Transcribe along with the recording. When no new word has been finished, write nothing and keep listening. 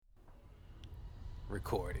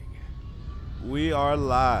Recording. We are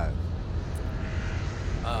live.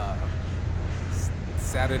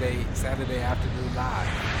 Saturday afternoon live.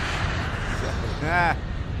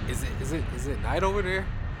 Is it night over there?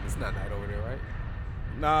 It's not night over there, right?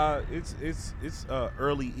 Nah, it's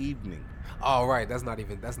early evening. Oh right, that's not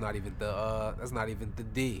even the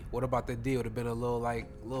D. What about the D? Would have been a little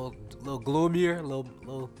gloomier, a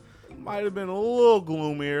little Might have been a little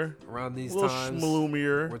gloomier. around these a little times.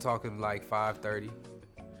 schmoomier. We're talking like 5:30.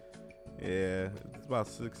 Yeah, it's about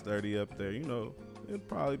 6:30 up there. It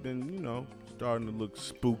probably been starting to look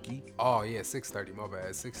spooky. Oh yeah, 6:30. My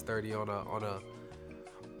bad. 6:30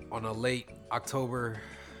 on a late October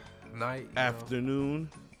night. Afternoon.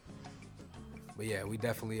 But yeah, we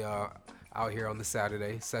definitely out here on the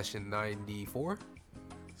Saturday, session 94.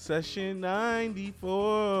 Session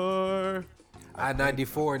 94.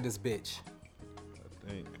 I-94 in this bitch.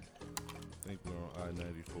 I think we're on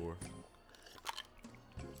I-94.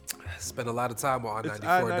 Spend a lot of time on It's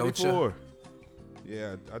I-94, don't you? I-94.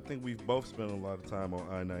 Yeah, I think we've both spent a lot of time on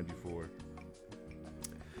I-94.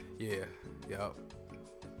 Yeah, yep.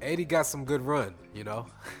 80 got some good run, 80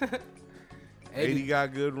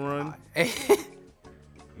 got good run.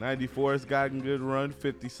 94's gotten good run.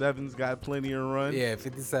 57's got plenty of run. Yeah,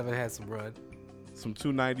 57 had some run. Some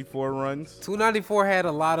 294 runs. 294 had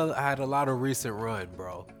a lot of recent run,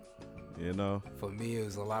 bro. For me, it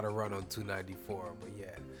was a lot of run on 294, but yeah.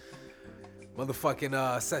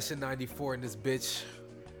 Motherfucking session 94 in this bitch.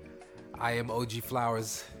 I am OG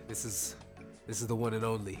Flowers. This is the one and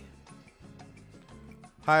only.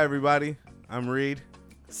 Hi, everybody. I'm Reed,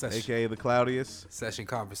 Session, a.k.a. the Cloudiest. session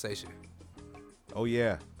conversation. Oh,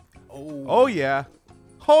 yeah. Oh. Oh, yeah.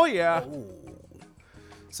 Oh, yeah. Oh.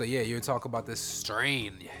 So yeah, you're talking about this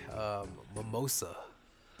strain, mimosa.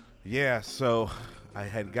 Yeah, so I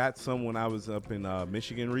had got some when I was up in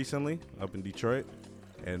Michigan recently, up in Detroit.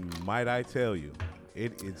 And might I tell you,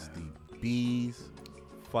 it is the bee's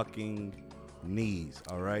fucking knees,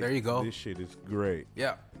 all right? There you go. This shit is great.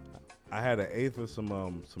 Yeah. I had an eighth of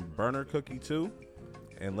some burner cookie too,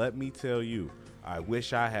 and let me tell you, I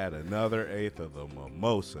wish I had another eighth of the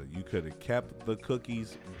mimosa. You could have kept the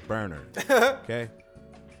cookies burner, okay?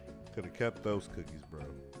 Could have kept those cookies, bro.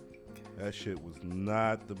 That shit was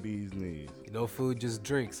not the bee's knees. No food, just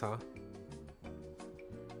drinks, huh?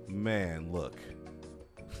 Man, look.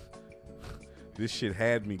 This shit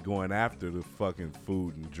had me going after the fucking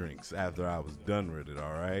food and drinks after I was done with it,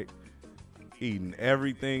 all right? Eating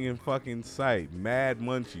everything in fucking sight. Mad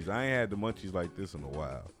munchies. I ain't had the munchies like this in a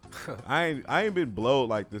while. I ain't been blowed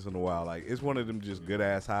like this in a while. Like, it's one of them just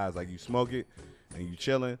good-ass highs. Like, you smoke it and you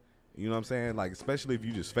chilling. You know what I'm saying? Like, especially if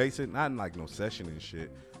you just face it. Not in, like, no session and shit.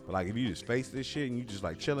 But, like, if you just face this shit and you just,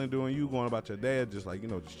 like, chilling, doing you, going about your day, just, like,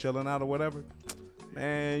 just chilling out or whatever.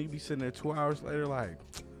 Man, you be sitting there 2 hours later like,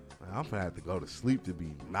 I'm gonna have to go to sleep to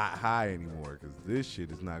be not high anymore because this shit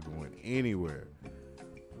is not going anywhere.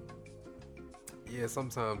 Yeah,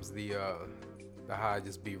 sometimes the high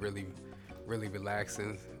just be really, really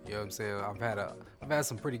relaxing. You know what I'm saying? I've had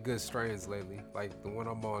some pretty good strains lately. Like the one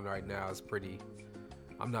I'm on right now is pretty.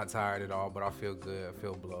 I'm not tired at all, but I feel good. I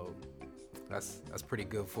feel blowed. That's pretty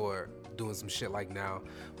good for doing some shit like now.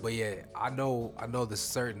 But yeah, I know the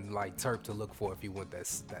certain like terp to look for if you want that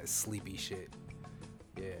sleepy shit.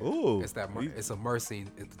 Yeah. Ooh. It's it's a myrcene.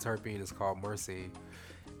 The terpene is called myrcene.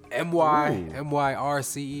 Ooh.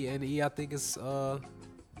 Myrcene, I think it's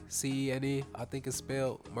CENE, I think it's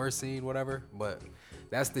spelled myrcene, whatever. But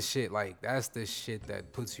that's the shit, like that's the shit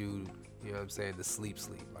that puts you, you know what I'm saying, to sleep.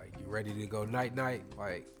 Like you ready to go night,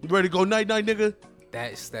 like You ready to go night, nigga?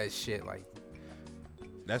 that's that shit, like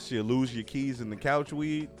That's your lose your keys in the couch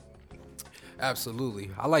weed.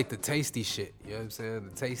 absolutely. I like the tasty shit, you know what I'm saying?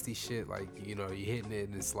 The tasty shit, like, you're hitting it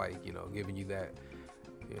and it's like, giving you that,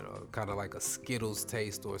 kind of like a Skittles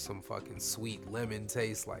taste or some fucking sweet lemon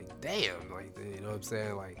taste. Like, damn, like, you know what I'm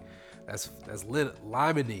saying? Like, that's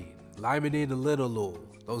limonene and linalool,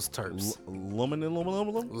 those terps.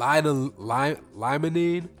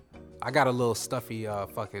 Limonene. I got a little stuffy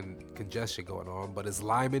fucking congestion going on, but it's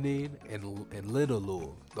limonene and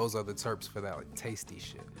linalool. Those are the terps for that like tasty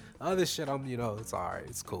shit. Other shit, it's alright,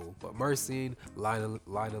 it's cool. But myrcene,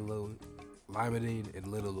 linalool, limonene, and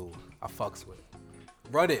linalool, I fucks with it.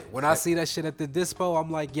 Run it. When I see that shit at the dispo, I'm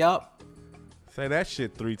like, yup. Say that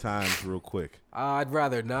shit 3 times real quick. I'd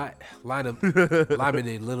rather not.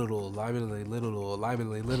 Limonene, linalool, limonene,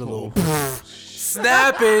 linalool.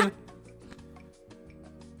 Snapping.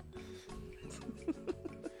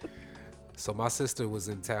 So my sister was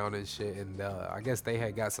in town and shit, and I guess they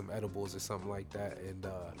had got some edibles or something like that, and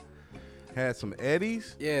Had some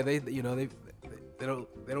Eddies? yeah, they they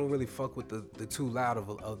don't really fuck with the too loud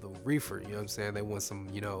of the reefer. You know what I'm saying? They want some,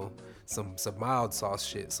 some mild sauce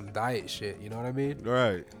shit, some diet shit. You know what I mean?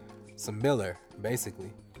 Right. Some Miller,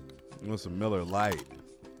 basically. You want some Miller Lite.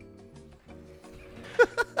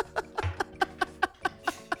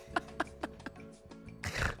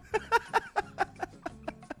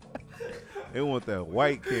 They want that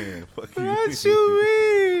white can. Fuck you. What you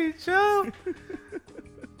mean, Joe?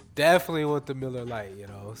 Definitely want the Miller Lite,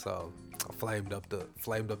 So I flamed up the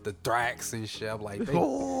Thrax and shit. I'm like,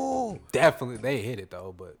 definitely they hit it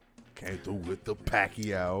though, but came through with the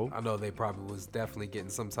Pacquiao. I know they probably was definitely getting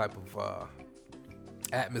some type of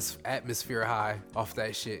atmosphere high off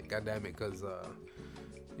that shit. God damn it, because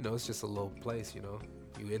it's just a little place. You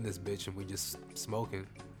in this bitch and we just smoking.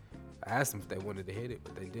 I asked them if they wanted to hit it,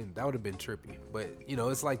 but they didn't. That would have been trippy. But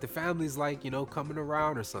it's like the family's like coming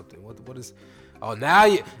around or something. What is? Oh, now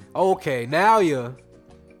you okay? Now you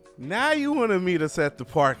want to meet us at the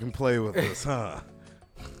park and play with us, huh?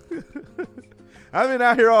 I've been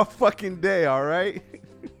out here all fucking day. All right.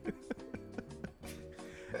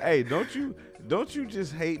 Hey, don't you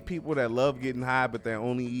just hate people that love getting high but they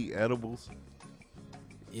only eat edibles?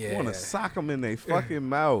 Yeah. You want to sock them in their fucking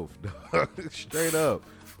mouth, dog. Straight up.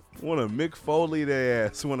 Want to Mick Foley their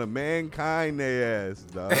ass. Want to Mankind their ass,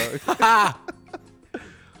 dog.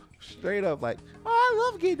 Straight up, like, oh,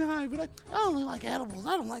 I love getting high, but I only like edibles.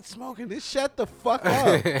 I don't like smoking. Just shut the fuck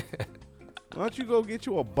up. Why don't you go get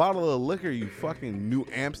you a bottle of liquor, you fucking New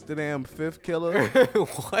Amsterdam fifth killer?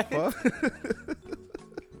 What?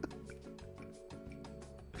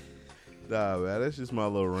 Nah, man, that's just my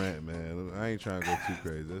little rant, man. I ain't trying to go too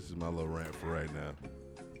crazy. That's just my little rant for right now.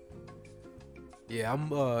 Yeah, I'm.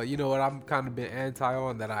 You know what? I'm kind of been anti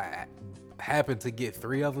on that. I happened to get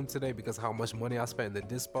 3 of them today because of how much money I spent in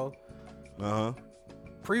the dispo.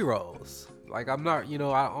 Pre-rolls. Like I'm not. I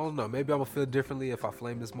don't know. Maybe I'm gonna feel differently if I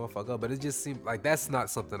flame this motherfucker up. But it just seems like that's not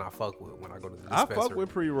something I fuck with when I go to the dispensary. I fuck with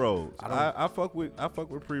pre-rolls. I fuck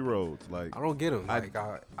with pre-rolls. Like I don't get them. Like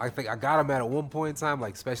I think I got them at one point in time.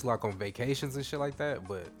 Like especially like on vacations and shit like that.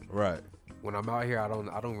 But right when I'm out here, I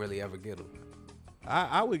don't really ever get them.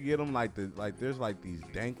 I would get them like there's like these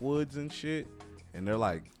dank woods and shit, and they're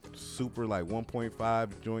like super like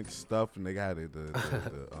 1.5 joint stuff, and they got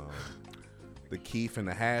the keef and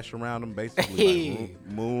the hash around them, basically like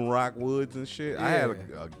moon rock woods and shit. Yeah. I had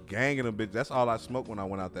a gang of them bitch. That's all I smoked when I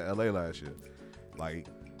went out to LA last year. Like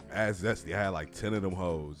as Zesty, I had like 10 of them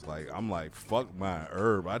hoes. Like I'm like, fuck my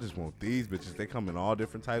herb. I just want these bitches. They come in all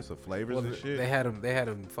different types of flavors and shit. They had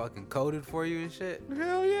them fucking coated for you and shit.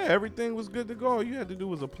 Hell yeah, everything was good to go. All you had to do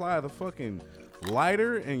was apply the fucking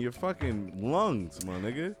lighter in your fucking lungs, my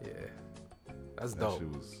nigga. Yeah, that's dope.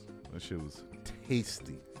 That shit was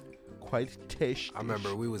tasty. Quite tasty. I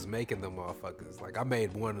remember we was making them motherfuckers. Like I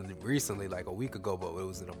made one recently, like a week ago, but it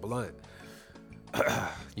was in a blunt.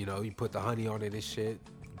 You put the honey on it and shit.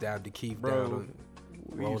 Dab the keef down,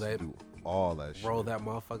 roll that, do all that shit. Roll that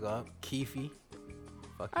motherfucker up, keefy.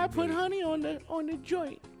 I put honey on the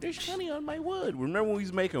joint. There's honey on my wood. Remember when we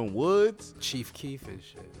was making woods? Chief Keef and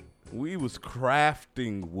shit. We was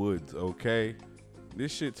crafting woods, okay?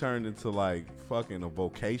 This shit turned into like fucking a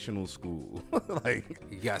vocational school. Like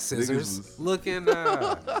you got scissors. Looking. When's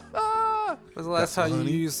the last time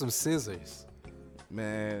you used some scissors?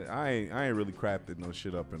 Man, I ain't really crafted no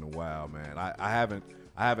shit up in a while, man. I haven't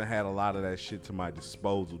had a lot of that shit to my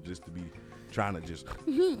disposal just to be trying to just,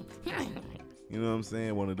 you know what I'm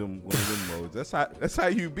saying? One of them modes. That's how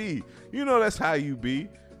you be. That's how you be.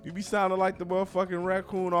 You be sounding like the motherfucking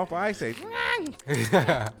raccoon off of Ice Age.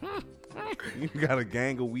 You got a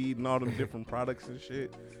gang of weed and all them different products and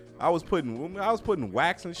shit. I was putting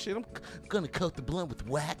wax and shit. I'm gonna coat the blunt with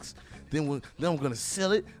wax. Then I'm gonna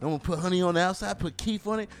sell it. I'm gonna put honey on the outside, put keef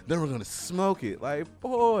on it. Then we're gonna smoke it. Like,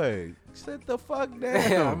 boy, sit the fuck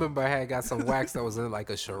down. I remember I had got some wax that was in like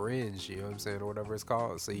a syringe, you know what I'm saying, or whatever it's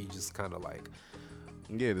called. So you just kind of like,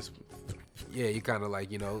 you kind of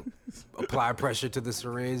like, apply pressure to the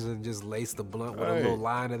syringe and just lace the blunt with a little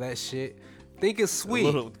line of that shit. Think it's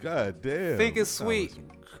sweet. God damn. Think it's sweet.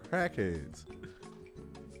 Crackheads.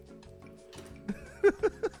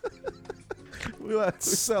 We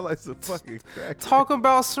sound like some fucking crackheads. Talking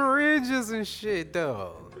about syringes and shit,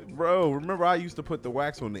 though. Bro, remember I used to put the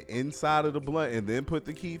wax on the inside of the blunt and then put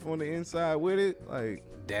the keef on the inside with it? Like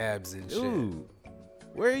dabs and dude, shit.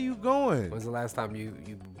 Where are you going? When's the last time you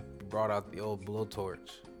brought out the old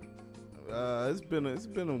blowtorch? It's been a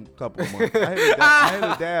couple of months. I hit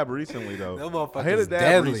a dab recently though. I hit a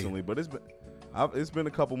dab recently, but it's been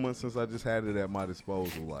a couple months since I just had it at my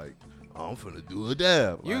disposal. Like, I'm finna do a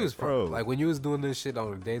dab. You was like when you was doing this shit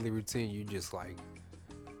on a daily routine, you just like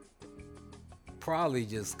probably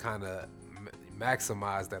just kind of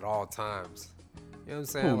maximized at all times. You know what I'm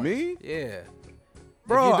saying? Who, Like, me? Yeah.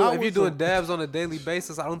 Bro, If you're doing dabs on a daily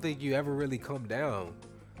basis, I don't think you ever really come down.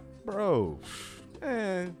 Bro,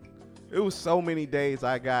 man, it was so many days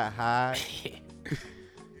I got high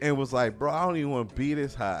and was like, bro, I don't even want to be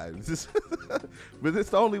this high. But it's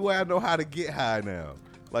the only way I know how to get high now.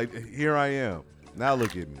 Like, here I am. Now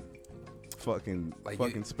look at me. Fucking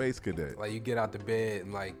space cadet. Like, you get out the bed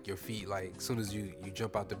and, like, your feet, like, as soon as you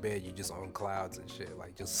jump out the bed, you just on clouds and shit.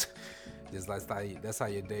 Like, just that's how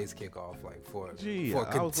your days kick off, like,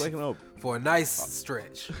 I was waking up for a nice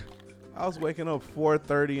stretch. I was waking up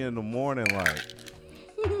 4:30 in the morning, like,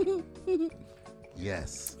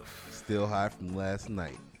 yes, still high from last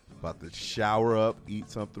night. About to shower up, eat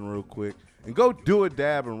something real quick, and go do a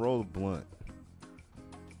dab and roll a blunt.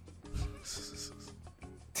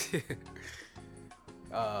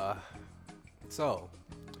 So,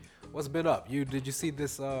 what's been up? Did you see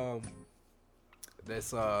this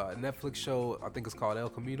Netflix show? I think it's called El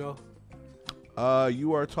Camino.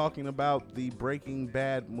 You are talking about the Breaking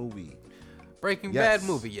Bad movie. Breaking Yes. Bad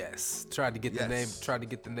movie, yes. Tried to get the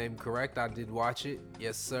name correct. I did watch it.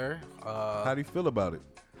 Yes, sir. How do you feel about it?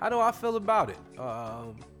 How do I feel about it?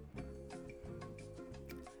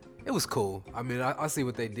 It was cool. I mean, I see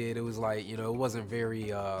what they did. It was like, you know, it wasn't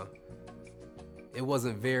very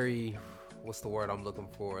what's the word I'm looking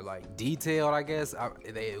for? Like, detailed, I guess.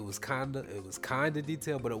 It was kind of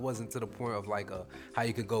detailed, but it wasn't to the point of like how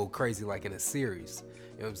you could go crazy like in a series.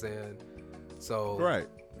 You know what I'm saying? So Right.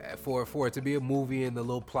 For it to be a movie and the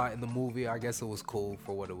little plot in the movie, I guess it was cool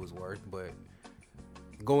for what it was worth. But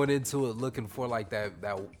going into it looking for like that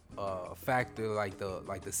factor like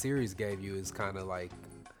the series gave you is kind of like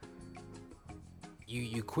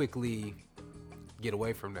you quickly get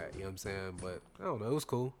away from that. You know what I'm saying? But I don't know. It was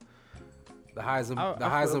cool. The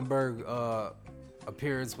Heisenberg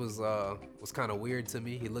appearance was kind of weird to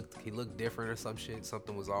me. He looked different or some shit.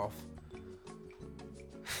 Something was off.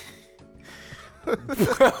 I'm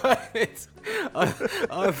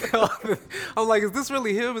like, is this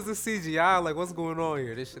really him? Is this CGI? Like, what's going on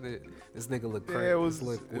here? This nigga look crazy. Yeah, it was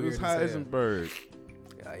Heisenberg.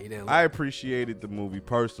 Yeah, he didn't. I appreciated the movie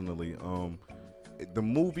personally. The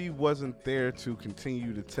movie wasn't there to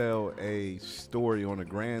continue to tell a story on a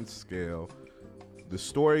grand scale. The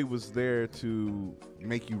story was there to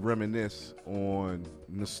make you reminisce on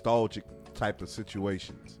nostalgic type of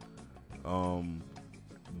situations.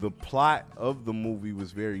 The plot of the movie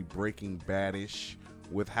was very Breaking Bad-ish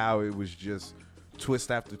with how it was just twist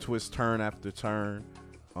after twist, turn after turn.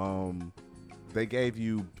 They gave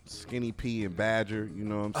you Skinny P and Badger, you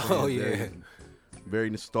know what I'm saying? Oh, yeah. Very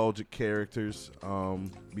nostalgic characters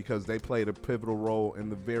because they played a pivotal role in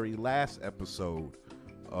the very last episode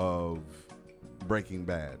of Breaking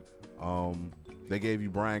Bad. They gave you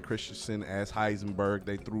Bryan Christensen as Heisenberg.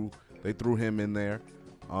 They threw him in there.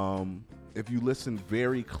 If you listen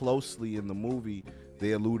very closely in the movie,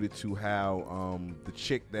 they alluded to how the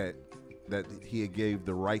chick that he had gave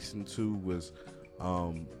the ricin to was,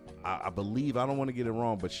 I believe, I don't want to get it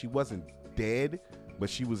wrong, but she wasn't dead, but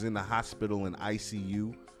she was in the hospital in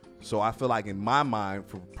ICU. So I feel like in my mind,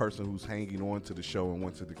 for a person who's hanging on to the show and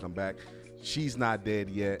wants it to come back, she's not dead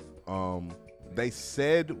yet. They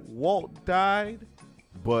said Walt died,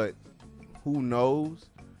 but who knows?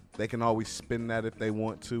 They can always spin that if they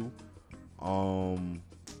want to.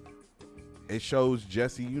 It shows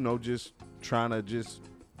Jesse, just trying to just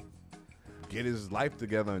get his life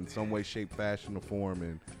together in some way, shape, fashion, or form,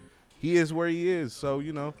 and he is where he is. So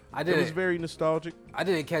it was very nostalgic. I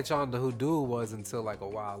didn't catch on to who dude was until like a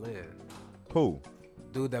while in. Who?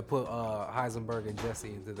 Dude that put Heisenberg and Jesse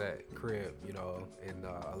into that crib, in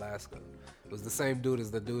Alaska. It was the same dude as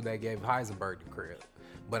the dude that gave Heisenberg the crib.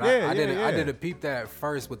 But I didn't peep that at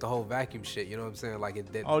first with the whole vacuum shit. You know what I'm saying? Like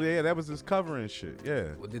it did. Oh yeah, that was his covering shit. Yeah.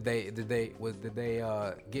 Did they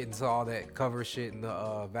get into all that cover shit in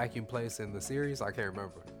the vacuum place in the series? I can't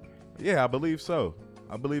remember. Yeah, I believe so.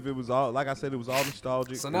 I believe it was all, like I said, it was all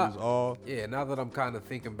nostalgic. So now that I'm kind of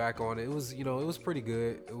thinking back on it, it was pretty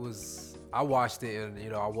good. I watched it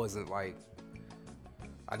and I wasn't like,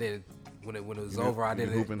 I didn't. When it was over, I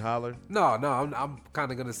didn't hoop and holler. No, I'm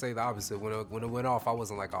kind of gonna say the opposite. When it went off, I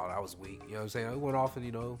wasn't like, oh, that was weak. You know what I'm saying? It went off, and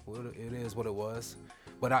it is what it was.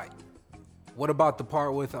 But what about the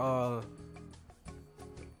part with the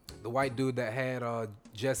white dude that had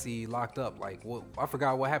Jesse locked up? Like, I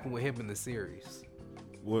forgot what happened with him in the series.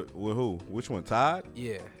 With who? Which one? Todd?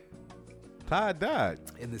 Yeah. Todd died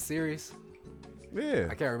in the series. Yeah.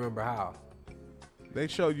 I can't remember how. They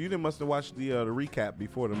showed you didn't must have watched the recap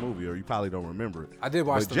before the movie, or you probably don't remember it. I did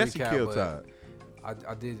watch but the Jesse recap. Killed Todd.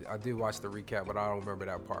 I did watch the recap, but I don't remember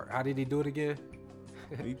that part. How did he do it again?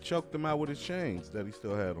 He choked him out with his chains that he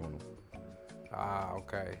still had on him. Ah,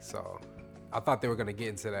 okay. So I thought they were gonna get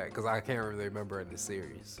into that because I can't really remember in the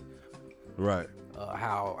series Right.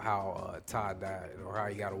 how Todd died or how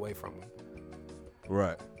he got away from him.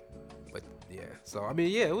 Right. But yeah, so I mean,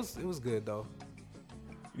 yeah, it was good though.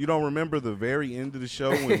 You don't remember the very end of the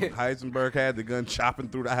show when Heisenberg had the gun chopping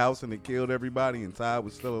through the house and it killed everybody and Todd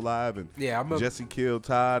was still alive and Yeah, I remember. Jesse killed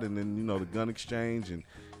Todd and then, the gun exchange and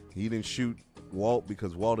he didn't shoot Walt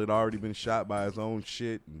because Walt had already been shot by his own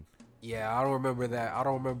shit. And Yeah, I don't remember that. I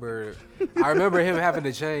don't remember. I remember him having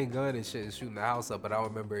the chain gun and shit and shooting the house up, but I don't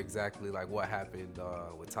remember exactly like what happened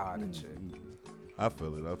with Todd and shit. I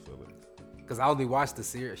feel it. Cause I only watched the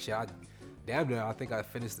series. Shit, damn near, I think I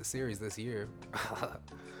finished the series this year.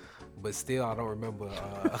 But still, I don't remember.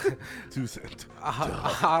 2 cents.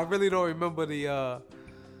 I really don't remember the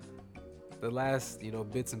last,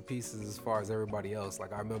 bits and pieces as far as everybody else.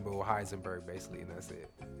 Like I remember with Heisenberg basically, and that's it.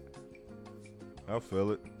 I feel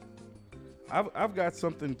it. I've got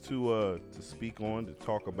something to speak on, to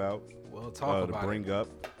talk about. Well, talk about to bring it. up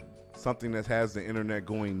something that has the internet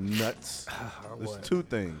going nuts. There's What? 2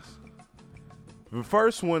 things. The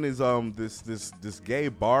first one is this gay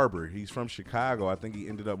barber. He's from Chicago. I think he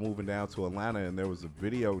ended up moving down to Atlanta, and there was a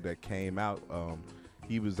video that came out.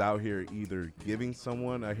 He was out here either giving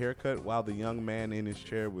someone a haircut while the young man in his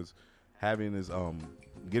chair was having his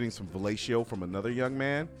getting some fellatio from another young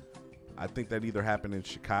man. I think that either happened in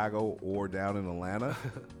Chicago or down in Atlanta.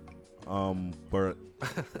 But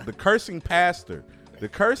the cursing pastor,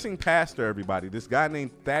 everybody, this guy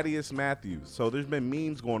named Thaddeus Matthews. So there's been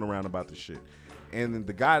memes going around about this shit. And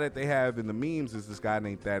the guy that they have in the memes is this guy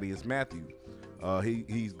named Thaddeus Matthews.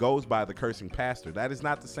 He goes by the cursing pastor. That is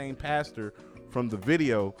not the same pastor from the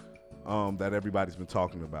video that everybody's been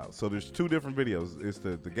talking about. So there's 2 different videos. It's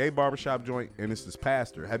the gay barbershop joint and it's this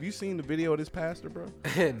pastor. Have you seen the video of this pastor, bro?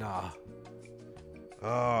 Nah. Oh,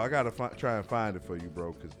 I gotta try and find it for you,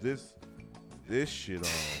 bro, because this shit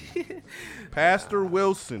Pastor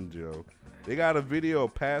Wilson, Joe. They got a video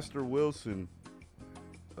of Pastor Wilson,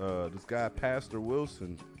 this guy Pastor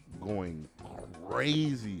Wilson, going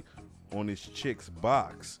crazy on this chick's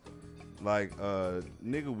box. Like,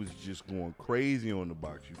 nigga was just going crazy on the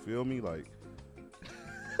box. You feel me? Like,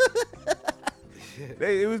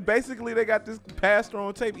 it was basically they got this pastor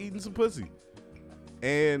on tape eating some pussy.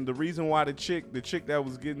 And the reason why the chick that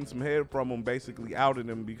was getting some head from him basically outed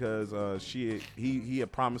him because he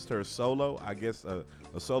had promised her a solo, I guess a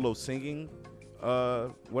solo singing,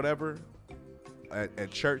 whatever, at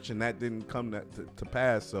church, and that didn't come to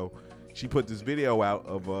pass. So she put this video out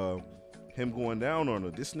of him going down on her.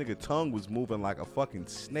 This nigga tongue was moving like a fucking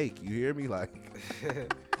snake. You hear me? Like,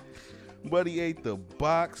 Buddy ate the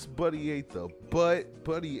box. Buddy ate the butt.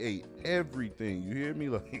 Buddy ate everything. You hear me?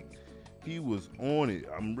 Like, he was on it.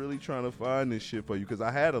 I'm really trying to find this shit for you because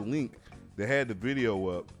I had a link that had the video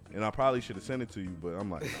up, and I probably should have sent it to you, but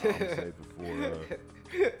I'm like, nah,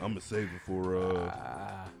 I'm gonna save it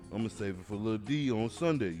for Lil D on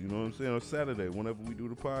Sunday. You know what I'm saying? On Saturday, whenever we do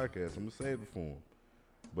the podcast, I'm gonna save it for him.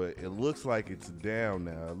 But it looks like it's down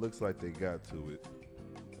now. It looks like they got to it.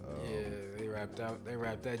 Yeah, they wrapped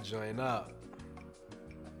that joint up.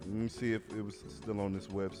 Let me see if it was still on this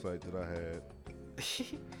website that I had.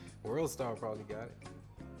 Worldstar probably got it.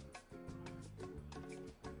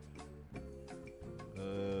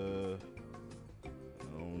 I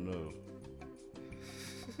don't know.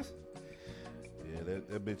 Yeah,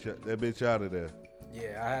 that bitch out of there.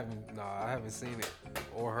 Yeah, I haven't seen it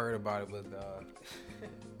or heard about it, but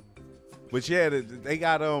But yeah, they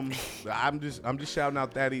got I'm just shouting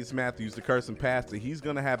out Thaddeus Matthews, the cursing pastor. He's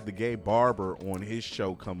gonna have the gay barber on his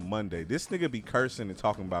show come Monday. This nigga be cursing and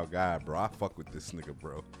talking about God, bro. I fuck with this nigga,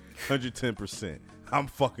 bro. 110%. I'm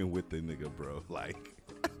fucking with the nigga, bro. Like,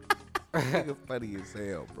 nigga funny as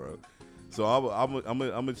hell, bro. So I'm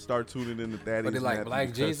gonna start tuning in to Thaddeus. but they like Matthews, Black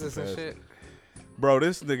the cursing Jesus and pastor. shit. Bro,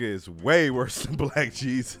 this nigga is way worse than Black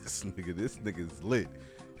Jesus, nigga. This nigga's lit.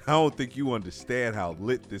 I don't think you understand how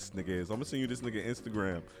lit this nigga is. I'm gonna send you this nigga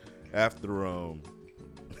Instagram after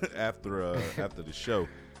after the show.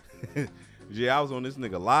 Yeah, I was on this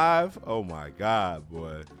nigga live. Oh my God,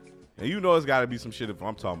 boy. And you know it's gotta be some shit if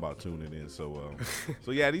I'm talking about tuning in. So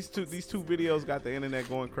yeah, these two videos got the internet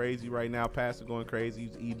going crazy right now. Pastor going crazy.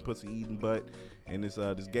 He's eating pussy, eating butt. And this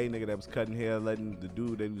gay nigga that was cutting hair, letting the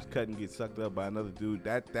dude that he was cutting get sucked up by another dude.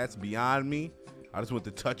 That's beyond me. I just want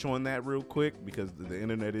to touch on that real quick because the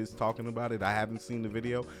internet is talking about it. I haven't seen the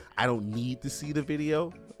video. I don't need to see the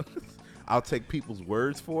video. I'll take people's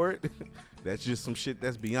words for it. That's just some shit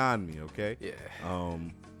that's beyond me, okay? Yeah.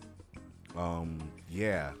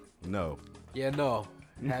 Yeah, no. Yeah, no,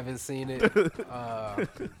 haven't seen it.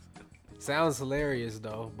 Sounds hilarious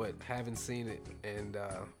though, but haven't seen it. And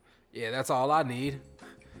yeah, that's all I need.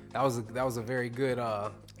 That was a very good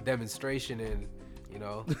demonstration, and you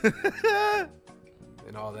know,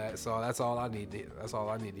 and all that. So that's all I need. That's all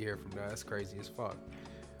I need to hear from that. That's crazy as fuck.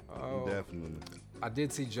 Oh, Definitely. I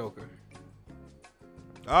did see Joker.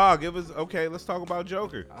 Okay, let's talk about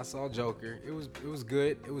Joker. I saw Joker. It was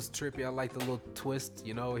good. It was trippy. I liked the little twist.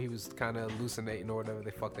 You know, he was kind of hallucinating or whatever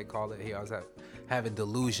the fuck they call it. He always having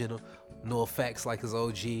delusional, no effects like his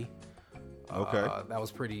OG. Okay. That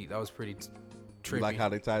was pretty trippy. You like how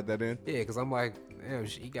they tied that in? Yeah, cause I'm like, damn,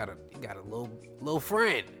 he got a little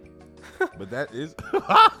friend. But that is,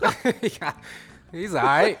 He's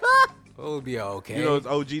alright. It'll be okay. you know, his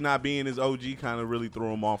OG not being his OG kind of really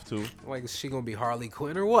threw him off too. Like, is she gonna be Harley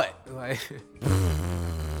Quinn or what? Like,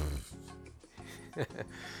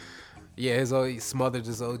 yeah, he smothered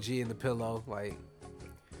his OG in the pillow. Like,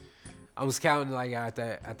 I was counting like at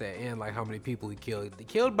the end, like how many people he killed. He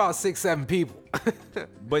killed about 6-7 people.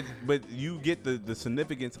 But you get the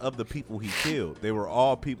significance of the people he killed. They were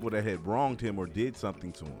all people that had wronged him or did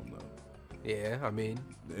something to him, though. Yeah, I mean,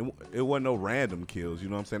 It wasn't no random kills. You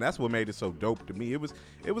know what I'm saying? That's what made it so dope to me. It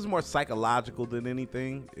was more psychological than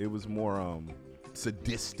anything. It was more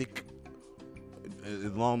sadistic,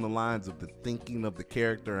 along the lines of the thinking of the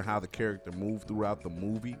character and how the character moved throughout the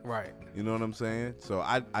movie. right. You know what I'm saying? So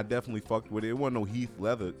I definitely fucked with it. It wasn't no Heath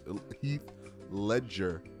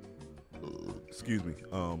Ledger,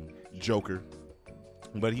 Joker.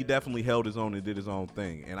 But he definitely held his own and did his own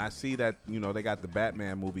thing. And I see that, you know, they got the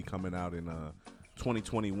Batman movie coming out in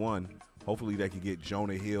 2021. Hopefully they can get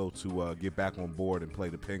Jonah Hill to get back on board and play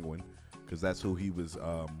the Penguin, because that's who he was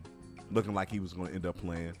looking like he was going to end up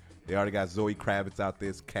playing. They already got Zoe Kravitz out there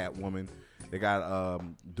as Catwoman. They got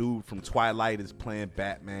dude from Twilight is playing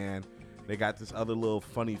Batman. They got this other little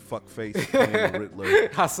funny fuckface playing the Riddler.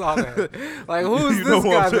 I saw that. Like, who's You know this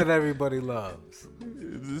what guy I'm saying? that everybody loves?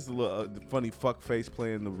 This little funny fuckface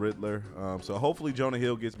playing the Riddler. So hopefully Jonah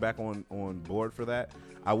Hill gets back on board for that.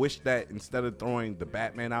 I wish that instead of throwing the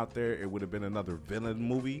Batman out there, it would have been another villain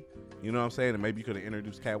movie. You know what I'm saying? And maybe you could have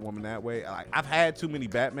introduced Catwoman that way. I've had too many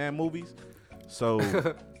Batman movies, so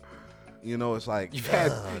you know it's like You've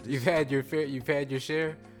had your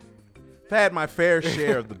share. I've had my fair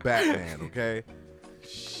share of the Batman. Okay,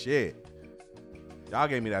 shit. Y'all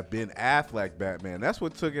gave me that Ben Affleck Batman. That's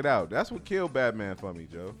what took it out. That's what killed Batman for me,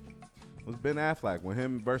 Joe. Was Ben Affleck when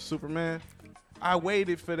him versus Superman. I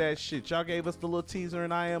waited for that shit. Y'all gave us the little teaser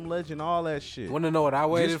and I Am Legend, all that shit. Want to know what I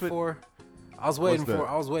waited for? I was waiting What's that?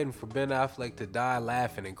 I was waiting for Ben Affleck to die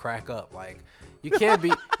laughing and crack up. Like, you can't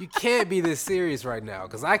be this serious right now,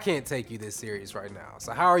 because I can't take you this serious right now.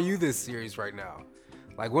 So how are you this serious right now?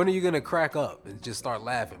 Like, when are you gonna crack up and just start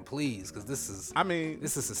laughing, please? Because this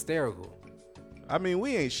is hysterical. I mean,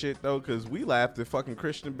 we ain't shit though, because we laughed at fucking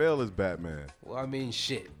Christian Bale as Batman. Well, I mean,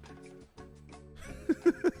 shit.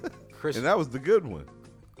 And that was the good one.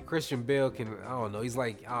 Christian Bale can, I don't know, he's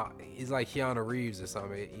like Keanu Reeves or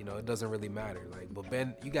something. You know, it doesn't really matter. Like, but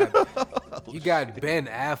you got Ben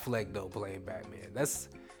Affleck though playing Batman. That's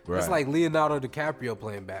like Leonardo DiCaprio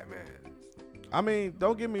playing Batman. I mean,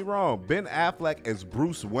 don't get me wrong. Ben Affleck as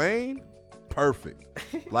Bruce Wayne, perfect.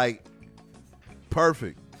 Like,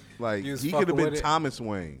 perfect. Like, You was he could have fucking been with it? Thomas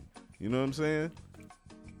Wayne. You know what I'm saying?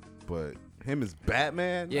 But him as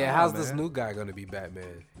Batman? Yeah, Nah, how's this man. new guy gonna be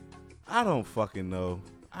Batman? I don't fucking know.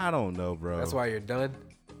 I don't know, bro. That's why you're done.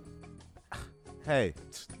 Hey,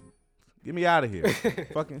 get me out of here.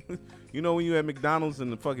 Fucking, you know when you at McDonald's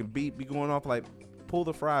and the fucking beep be going off, like, pull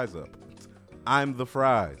the fries up. I'm the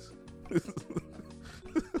fries.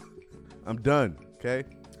 I'm done, okay?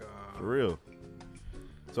 For real.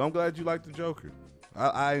 So I'm glad you liked the Joker.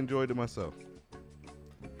 I enjoyed it myself.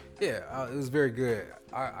 Yeah, it was very good.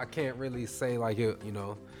 I can't really say like it, you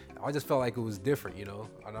know. I just felt like it was different, you know.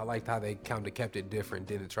 And I liked how they kind of kept it different,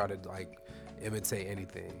 didn't try to like imitate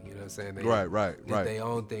anything. You know what I'm saying? They Right. did their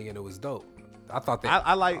own thing, and it was dope. I thought that.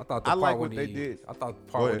 I like when what they did. I thought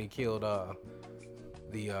the part when he killed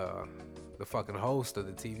the fucking host of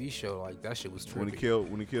the TV show, like that shit was trippy.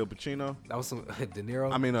 When he killed Pacino. That was some De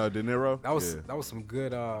Niro. I mean, De Niro. That was some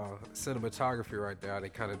good cinematography right there. They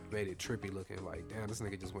kind of made it trippy looking. Like, damn, this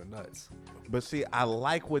nigga just went nuts. But see, I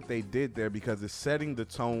like what they did there because it's setting the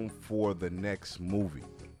tone for the next movie.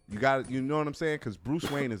 You know what I'm saying? Because Bruce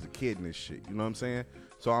Wayne is a kid in this shit. You know what I'm saying?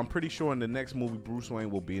 So I'm pretty sure in the next movie, Bruce Wayne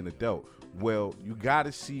will be an adult. Well, you got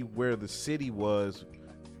to see where the city was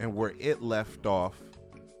and where it left off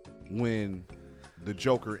when the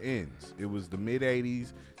Joker ends. It was the mid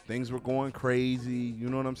 80s. things were going crazy. You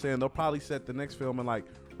know what I'm saying? They'll probably set the next film in like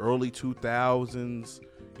early 2000s.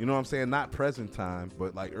 You know what I'm saying? Not present time,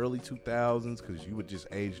 but like early 2000s, because you would just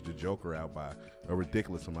age the Joker out by a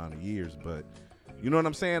ridiculous amount of years. But you know what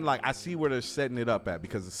I'm saying? Like, I see where they're setting it up at,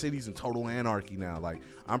 because the city's in total anarchy now. Like,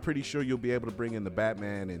 I'm pretty sure you'll be able to bring in the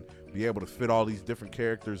Batman and be able to fit all these different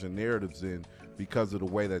characters and narratives in because of the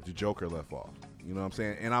way that the Joker left off. You know what I'm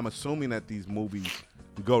saying? And I'm assuming that these movies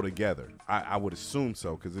go together. I would assume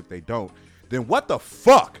so, because if they don't, then what the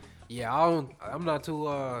fuck? Yeah, I'm not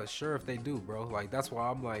too sure if they do, bro. Like, that's why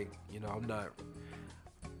I'm like, you know,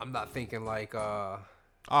 I'm not thinking like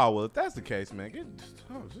Oh, well, if that's the case, man,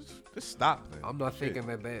 just stop then. I'm not Shit. thinking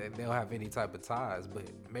that they'll have any type of ties, but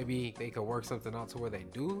maybe they could work something out to where they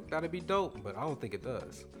do. That'd be dope, but I don't think it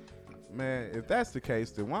does. Man, if that's the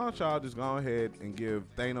case, then why don't y'all just go ahead and give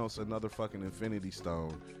Thanos another fucking Infinity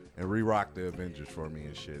Stone and re-rock the Avengers for me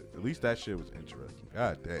and shit. At least that shit was interesting.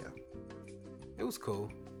 God damn. It was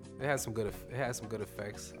cool. It had some good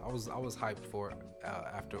effects. I was hyped for it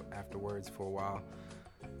afterwards for a while.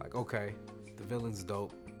 Like, okay, the villain's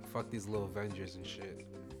dope. Fuck these little Avengers and shit.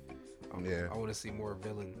 Yeah. I want to see more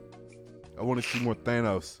villain. I want to see more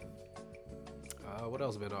Thanos. What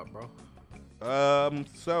else been up, bro?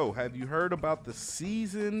 So have you heard about the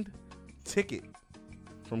seasoned ticket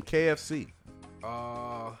from KFC?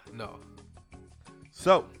 No.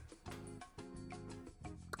 So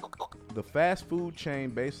the fast food chain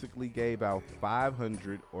basically gave out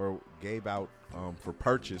 500 for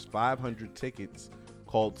purchase 500 tickets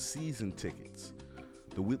called season tickets.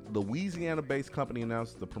 The Louisiana-based company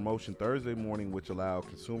announced the promotion Thursday morning, which allowed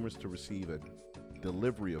consumers to receive a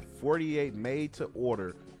delivery of 48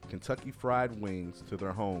 made-to-order Kentucky Fried Wings to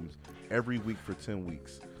their homes every week for 10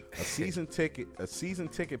 weeks. A season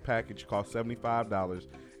ticket package costs $75,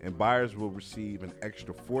 and buyers will receive an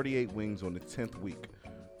extra 48 wings on the 10th week.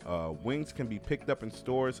 Wings can be picked up in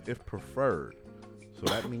stores if preferred. So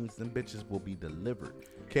that means them bitches will be delivered.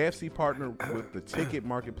 KFC partnered with the ticket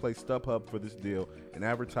marketplace StubHub for this deal and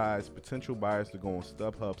advertised potential buyers to go on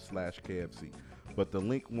StubHub/KFC. But the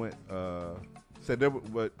link went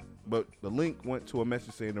but the link went to a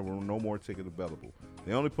message saying there were no more tickets available.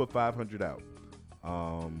 They only put 500 out.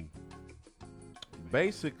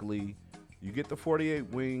 Basically, you get the 48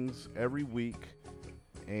 wings every week,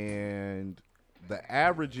 and the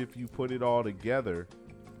average, if you put it all together,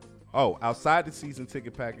 outside the season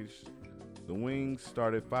ticket package, the wings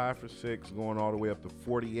start at 5 for $6, going all the way up to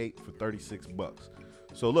 48 for $36.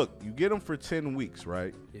 So look, you get them for 10 weeks,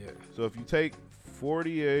 right? Yeah. So if you take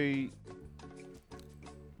 48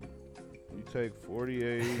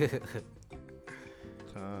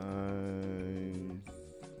 times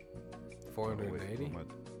 480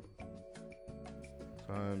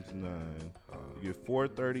 times 9, you get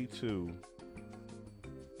 432,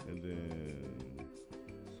 and then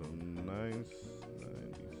so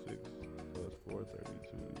 996 plus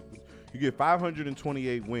 432, you get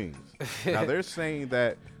 528 wings. Now they're saying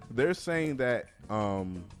that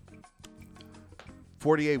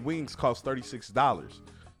 48 wings cost $36.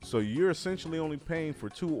 So you're essentially only paying for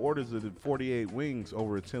 2 orders of the 48 wings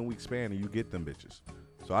over a 10-week span, and you get them bitches.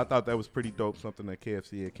 So I thought that was pretty dope, something that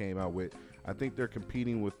KFC had came out with. I think they're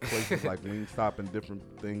competing with places like Wingstop and different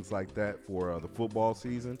things like that for the football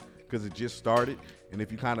season, because it just started. And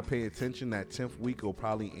if you kind of pay attention, that 10th week will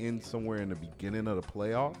probably end somewhere in the beginning of the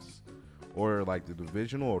playoffs or like the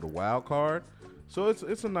divisional or the wild card. So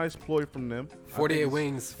it's a nice ploy from them. 48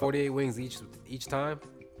 wings each time?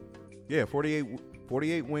 Yeah,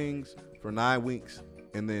 48 wings for 9 weeks,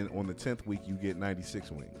 and then on the 10th week you get 96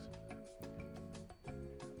 wings.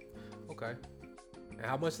 Okay. And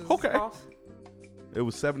how much does this cost? It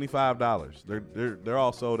was $75. They're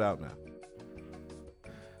all sold out now.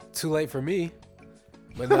 Too late for me.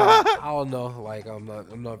 But no, I don't know. Like I'm not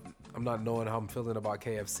knowing how I'm feeling about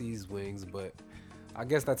KFC's wings, but I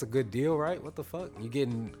guess that's a good deal, right? What the fuck? You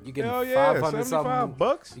getting Hell yeah, 500 something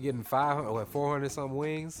 $75. You getting 400 something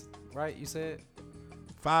wings, right? You said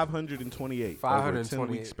 528 over a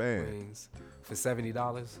 10-week span wings for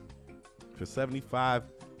 $70. for 75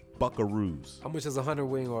 buckaroos. How much is a 100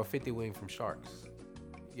 wing or a 50 wing from Sharks?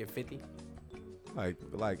 You get 50? Like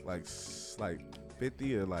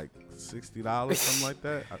 50 or like $60, something like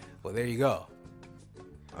that. Well, there you go.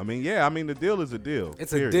 I mean, yeah. I mean, the deal is a deal.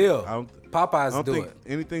 It's period. a deal. I Popeyes don't do think it.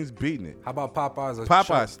 anything's beating it. How about Popeyes? Or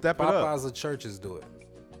Popeyes, step it up. Popeyes or churches do it.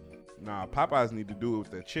 Nah, Popeyes need to do it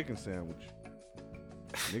with that chicken sandwich.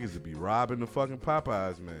 Niggas would be robbing the fucking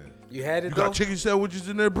Popeyes, man. You had it, You though? got chicken sandwiches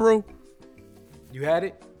in there, bro? You had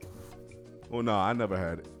it? Oh, no, I never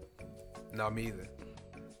had it. No, me either.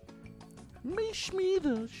 Me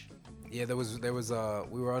schmeeders. Yeah, there was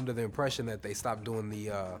we were under the impression that they stopped doing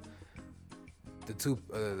the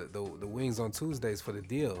wings on Tuesdays for the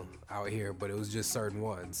deal out here, but it was just certain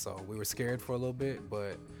ones. So we were scared for a little bit,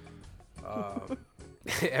 but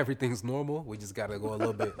everything's normal. We just gotta go a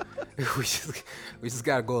little bit. we just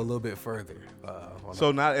gotta go a little bit further.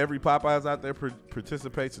 So not every Popeyes out there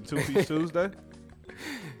participates in 2-Piece Tuesday.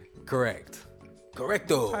 Correcto.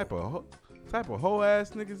 Type of whole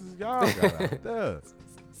ass niggas is y'all got out there.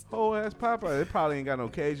 Whole ass Popeye. They probably ain't got no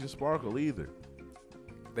Cajun Sparkle either.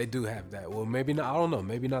 They do have that. Well, maybe not. I don't know.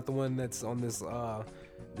 Maybe not the one that's on this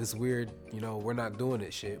this weird, we're not doing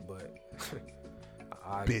it shit. But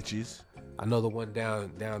bitches. I know the one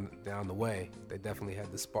down the way. They definitely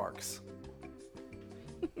had the Sparks.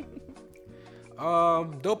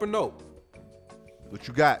 Dope or nope? What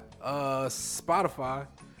you got? Spotify.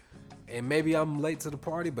 And maybe I'm late to the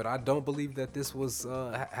party, but I don't believe that this was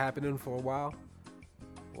happening for a while,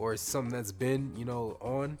 or something that's been,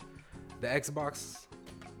 on the Xbox.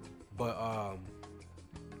 But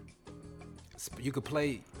you could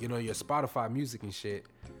play, your Spotify music and shit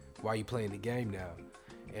while you playing the game now.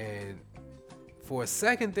 And for a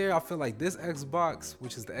second there, I feel like this Xbox,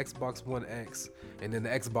 which is the Xbox One X, and then the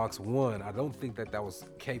Xbox One, I don't think that was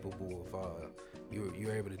capable of you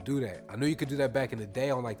were able to do that. I knew you could do that back in the day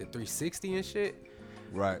on like the 360 and shit.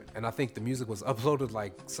 Right. And I think the music was uploaded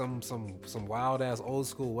like some wild ass old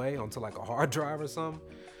school way onto like a hard drive or something.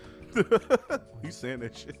 You saying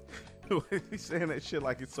that shit? He's saying that shit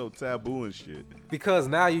like it's so taboo and shit. Because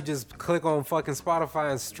now you just click on fucking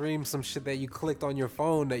Spotify and stream some shit that you clicked on your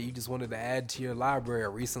phone that you just wanted to add to your library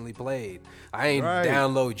or recently played. I ain't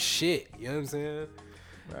download shit. You know what I'm saying?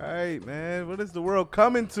 Right, man. What is the world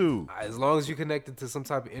coming to? As long as you connected to some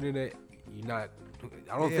type of internet, you're not.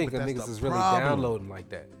 I don't think that niggas is really problem. downloading like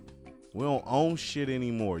that. We don't own shit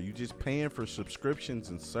anymore. You just paying for subscriptions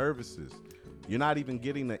and services. You're not even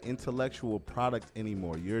getting the intellectual product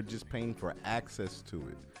anymore. You're just paying for access to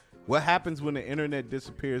it. What happens when the internet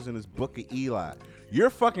disappears in this book of Eli?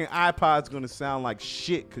 Your fucking iPod's gonna sound like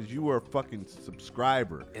shit because you were a fucking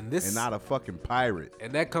subscriber and not a fucking pirate.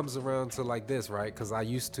 And that comes around to like this, right? Because I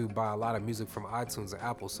used to buy a lot of music from iTunes and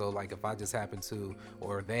Apple. So like if I just happen to,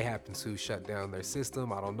 or they happen to shut down their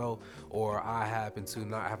system, I don't know, or I happen to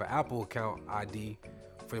not have an Apple account ID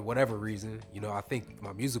for whatever reason, I think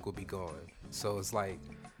my music will be gone. So it's like,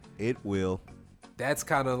 it will. That's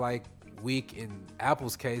kind of like weak in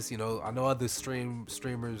Apple's case. I know other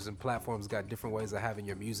streamers and platforms got different ways of having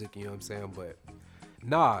your music, you know what I'm saying? But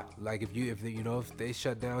nah, like if they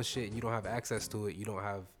shut down shit and you don't have access to it, you don't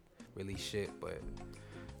have really shit. But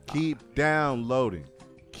keep downloading,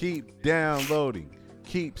 keep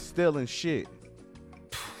stealing shit.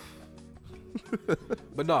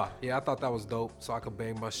 But nah, yeah, I thought that was dope. So I could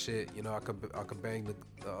bang my shit, I could bang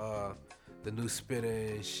the new spitter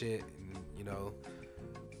and shit, and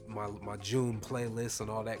my June playlist and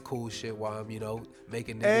all that cool shit while I'm,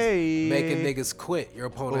 making niggas quit. Your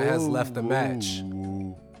opponent has left the match.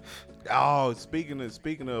 Oh, speaking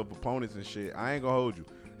of opponents and shit, I ain't gonna hold you.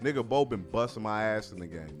 Nigga Bo been busting my ass in the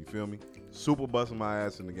game. You feel me? Super busting my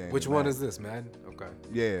ass in the game. Which one is this, Madden? Okay.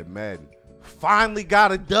 Yeah, Madden. Finally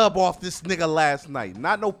got a dub off this nigga last night.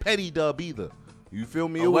 Not no petty dub either. You feel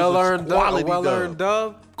me? It was a well-earned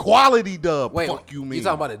dub? Quality dub. Wait, fuck you mean? You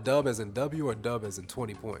talking about a dub as in W or dub as in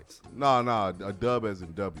 20 points? No, a dub as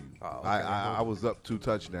in W. Oh, okay. I was up 2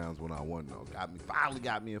 touchdowns when I won though. Finally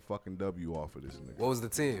got me a fucking W off of this nigga. What was the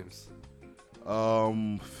teams?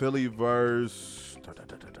 Philly versus what the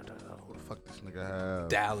fuck this nigga have?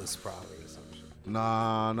 Dallas probably or some shit.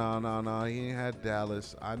 Nah. He ain't had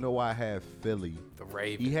Dallas. I know I had Philly. The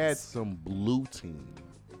Ravens. He had some blue team.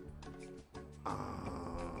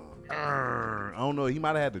 I don't know. He might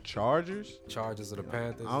have had the Chargers. Chargers or the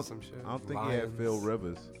Panthers or some shit. I don't think he had Phil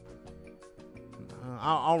Rivers.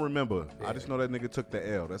 I don't remember. Yeah. I just know that nigga took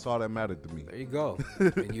the L. That's all that mattered to me. There you go.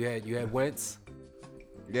 And you had Wentz?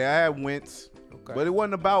 Yeah, I had Wentz. Okay. But it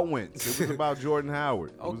wasn't about Wentz. It was about Jordan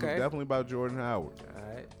Howard. It was definitely about Jordan Howard.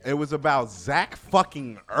 All right. It was about Zach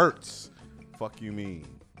fucking Ertz. Fuck you mean?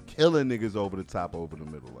 Killing niggas over the top, over the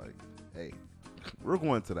middle. Like, hey, we're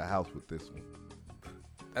going to the house with this one.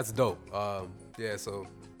 That's dope. Yeah, so.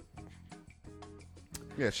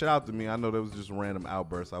 Yeah, shout out to me. I know that was just a random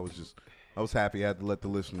outburst. I was happy. I had to let the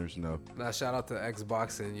listeners know. Now, shout out to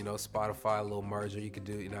Xbox and, Spotify, a little merger you could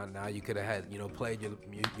do. Now you could have had, played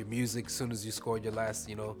your music as soon as you scored your last,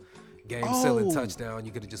 game-sealing touchdown.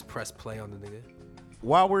 You could have just pressed play on the nigga.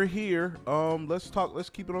 While we're here, let's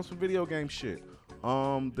keep it on some video game shit.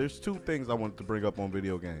 There's two things I wanted to bring up on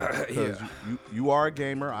video games. Because Yeah. you are a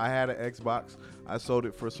gamer. I had an Xbox. I sold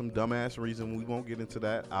it for some dumbass reason. We won't get into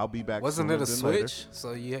that. I'll be back. Wasn't sooner it a than later. Switch?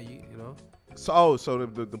 So yeah, you know. So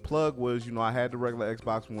the plug was, I had the regular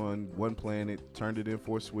Xbox One, wasn't playing it, turned it in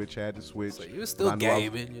for a Switch, had the Switch. So you were still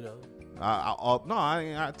gaming, you know.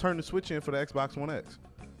 I turned the Switch in for the Xbox One X.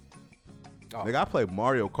 Oh, Nigga, I play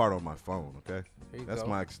Mario Kart on my phone, okay? there you That's go.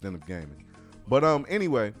 my extent of gaming. But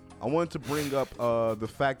anyway, I wanted to bring up the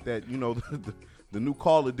fact that, the new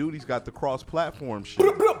Call of Duty's got the cross-platform shit.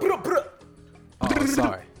 Oh,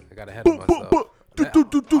 sorry. I got ahead of myself.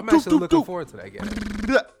 I'm actually looking forward to that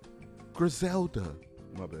game. Griselda.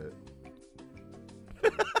 My bad.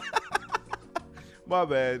 My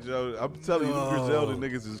bad, Joe. I'm telling you, the Griselda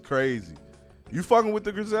niggas is crazy. You fucking with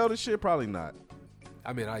the Griselda shit? Probably not.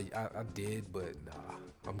 I mean, I did, but nah.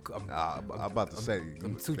 I'm about to say.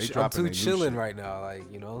 I'm too they dropping their new chilling shit. right now,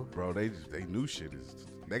 like, you know. Bro, they new shit is.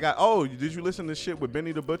 They got. Did you listen to shit with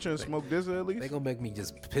Benny the Butcher and Smoke Dizza at least? They gonna make me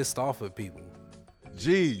just pissed off at people.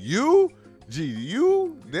 You,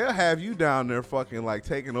 they'll have you down there fucking like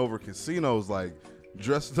taking over casinos, like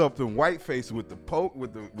dressed up in whiteface with the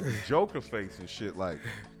with the Joker face and shit. Like,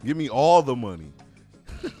 give me all the money.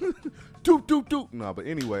 Doop. No, but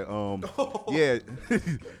anyway, yeah.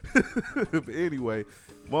 But anyway,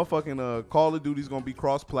 motherfucking Call of Duty's gonna be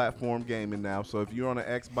cross-platform gaming now. So if you're on an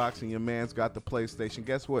Xbox and your man's got the PlayStation,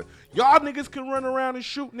 guess what? Y'all niggas can run around and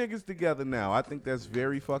shoot niggas together now. I think that's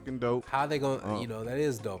very fucking dope. How they gonna, that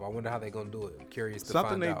is dope. I wonder how they gonna do it. I'm curious to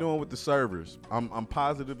Something find they out. doing with the servers. I'm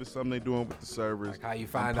positive it's something they doing with the servers. Like how you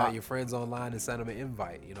find out your friends online and send them an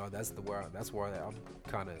invite. You know, that's where I'm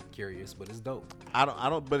kind of curious, but it's dope. I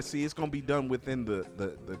don't. But see, it's gonna be done within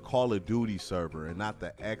the Call of Duty server and not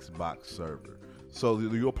the Xbox server. So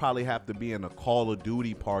you'll probably have to be in a Call of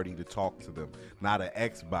Duty party to talk to them, not an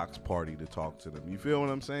Xbox party to talk to them. You feel what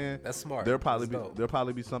I'm saying? That's smart. There'll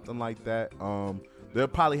probably be something like that. They'll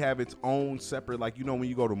probably have its own separate, like when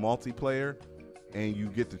you go to multiplayer and you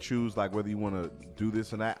get to choose like whether you want to do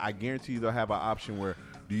this and that. I guarantee you they'll have an option where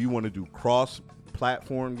do you want to do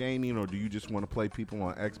cross-platform gaming or do you just want to play people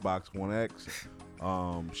on Xbox One X?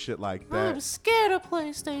 Shit like that. I'm scared of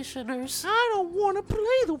PlayStationers. I don't want to play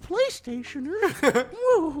the PlayStationers.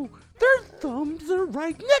 Whoa, their thumbs are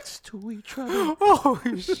right next to each other. Oh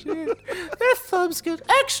shit! Their thumbs get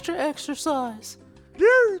extra exercise.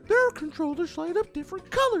 Their controllers light up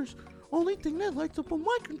different colors. Only thing that lights up on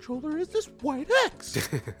my controller is this white X.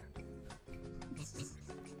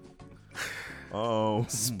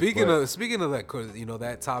 Speaking of that,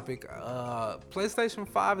 that topic, PlayStation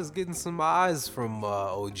 5 is getting some eyes from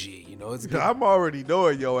OG. It's getting, I'm already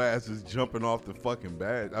knowing your ass is jumping off the fucking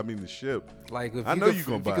the ship. like if I know you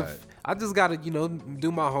gonna buy it. I just gotta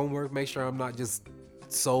do my homework, make sure I'm not just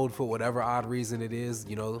sold for whatever odd reason it is.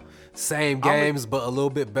 Same games but a little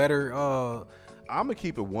bit better. I'm gonna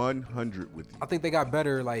keep it 100 with you. I think they got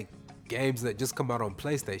better like games that just come out on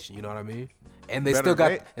PlayStation. You know what I mean? And they Better- still got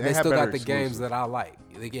they- and they they have still got better the games exclusives. that I like.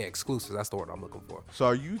 They get exclusives. That's the word I'm looking for. So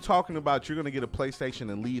are you talking about you're gonna get a PlayStation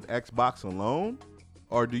and leave Xbox alone,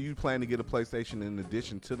 or do you plan to get a PlayStation in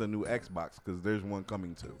addition to the new Xbox? Because there's one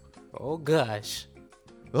coming too. Oh gosh.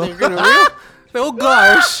 They're gonna oh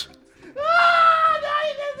gosh.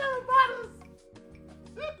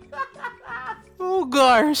 Oh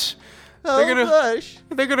gosh.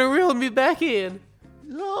 They're gonna reel me back in.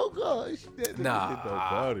 Oh gosh.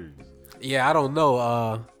 Nah. Yeah, I don't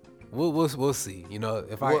know. We'll see.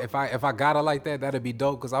 If I got it like that, that'd be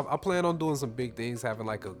dope. Cause I plan on doing some big things, having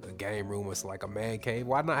like a game room or like a man cave.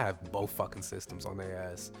 Why not have both fucking systems on their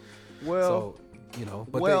ass? Well, So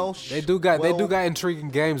but well, they do got intriguing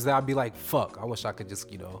games that I'd be like, fuck. I wish I could just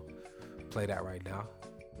play that right now.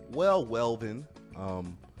 well, Welvin.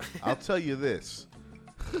 I'll tell you this: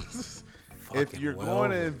 if Fucking you're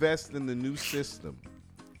going to Welvin. invest in the new system,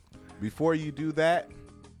 before you do that,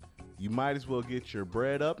 you might as well get your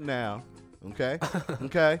bread up now. Okay?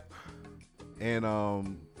 Okay?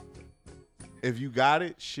 And if you got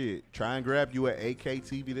it, shit, try and grab you an 8K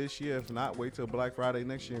TV this year. If not, wait till Black Friday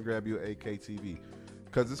next year and grab you an 8K TV.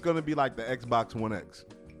 Cause it's gonna be like the Xbox One X.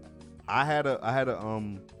 I had a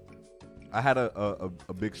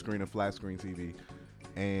big screen, a flat screen TV,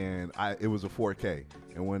 and it was a 4K.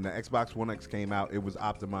 And when the Xbox One X came out, it was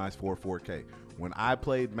optimized for 4K. When I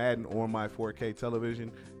played Madden on my 4K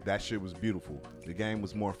television, that shit was beautiful. The game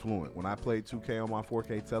was more fluent. When I played 2K on my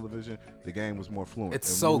 4K television, the game was more fluent. It's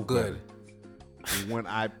It so moved good. better. When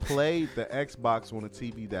I played the Xbox on a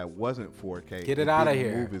TV that wasn't 4K, Get it outta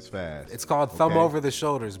didn't here. move as fast. It's called thumb Okay? over the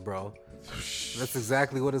shoulders, bro. That's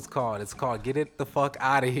exactly what it's called. It's called "Get It the Fuck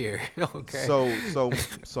Out of Here." Okay.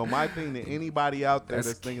 So my thing to anybody out there That's-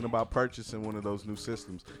 that's thinking about purchasing one of those new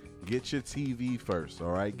systems, get your TV first,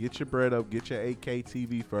 all right? Get your bread up, get your 8K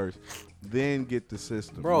TV first, then get the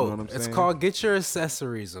system. Bro, you know what I'm it's saying? called "Get Your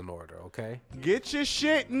Accessories in Order." Okay. Get your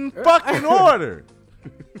shit in fucking order.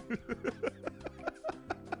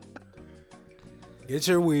 Get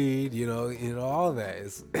your weed. All that.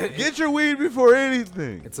 It's Get your weed before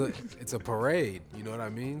anything. it's a parade. You know what I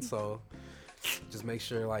mean? So just make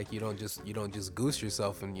sure like you don't just goose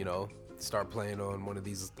yourself and start playing on one of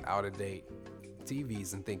these out of date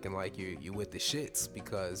TVs and thinking like you with the shits,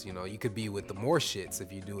 because you could be with the more shits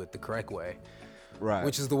if you do it the correct way, Right.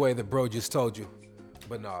 which is the way that bro just told you.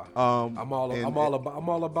 But nah, I'm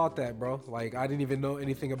all about that, bro. Like I didn't even know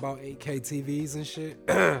anything about 8K TVs and shit.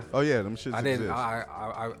 Oh yeah, them shits I didn't. exist.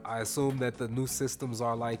 I assume that the new systems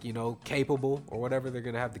are like capable or whatever. They're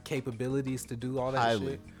gonna have the capabilities to do all that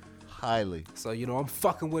shit. Highly. So I'm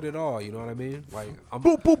fucking with it all. You know what I mean? Like I'm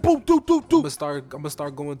Boop boop boop doo doo I'm doo. gonna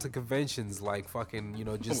start going to conventions like fucking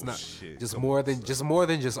just Oh, not shit. just Come more on, than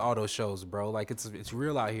just auto shows, bro. Like it's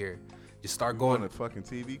real out here. Just start Going going. to fucking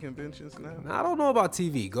TV conventions now? I don't know about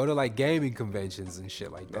TV. Go to like gaming conventions and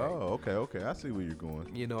shit like that. Oh, okay. I see where you're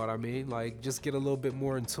going. You know what I mean? Like, just get a little bit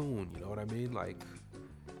more in tune. You know what I mean? Like,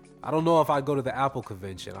 I don't know if I go to the Apple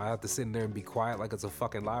convention. I have to sit in there and be quiet like it's a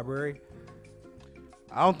fucking library.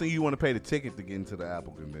 I don't think you want to pay the ticket to get into the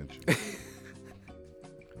Apple convention.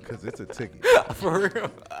 Because it's a ticket. For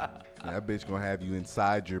real. That bitch gonna have you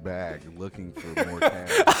inside your bag looking for more cash.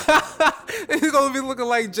 He's gonna be looking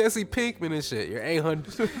like Jesse Pinkman and shit. You're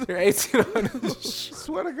 800. You're 1800.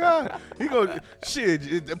 Swear to God, he go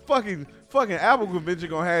shit. The fucking Apple convention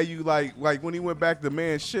gonna have you like when he went back to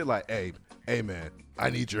man shit like, hey man, I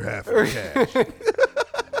need your half of the cash.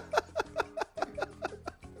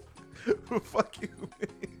 Fuck you, man.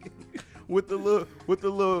 with the little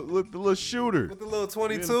shooter With the little in the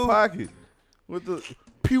 22. pocket with the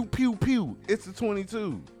pew pew pew. It's a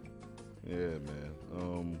 22. Yeah,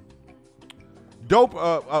 man. Dope.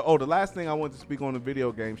 The last thing I want to speak on the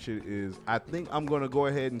video game shit is I think I'm gonna go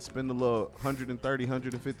ahead and spend a little $130,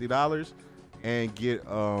 $150 and get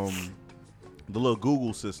the little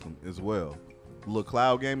Google system as well, the little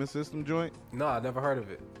cloud gaming system joint. No, I never heard of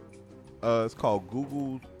it. It's called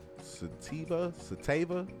Google Sativa,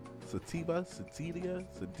 something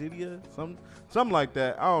like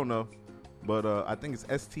that. I don't know, but I think it's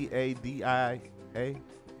STADIA.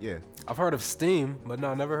 Yeah. I've heard of Steam, but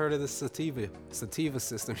no, never heard of the Sativa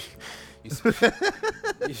system. you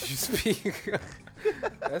speak.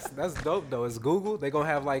 That's dope though. It's Google. They gonna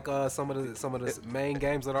have like some of the main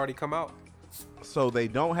games that already come out. So they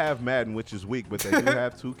don't have Madden, which is weak, but they do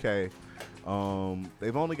have 2K.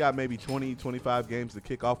 They've only got maybe 20, 25 games to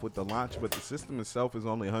kick off with the launch, but the system itself is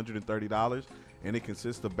only $130, and it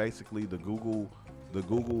consists of basically the Google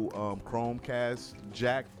Chromecast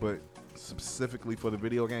jack, but specifically for the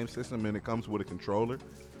video game system, and it comes with a controller.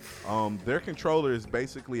 Their controller is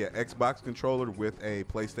basically an Xbox controller with a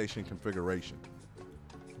PlayStation configuration.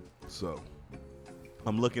 So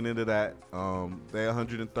I'm looking into that. They're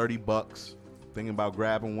 $130. Thinking about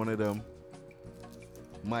grabbing one of them.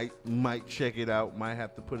 Might check it out. Might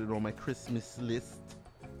have to put it on my Christmas list.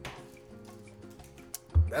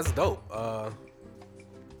 That's dope. I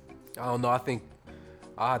don't know. I think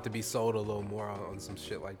I'll have to be sold a little more on some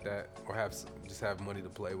shit like that, or just have money to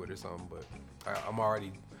play with or something. But I'm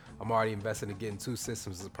already invested in getting two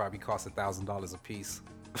systems that probably cost $1,000 a piece.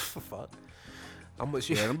 Fuck. How much?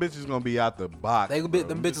 Yeah, them bitches gonna be out the box. Them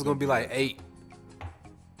bitches gonna be like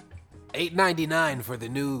 $8.99 for the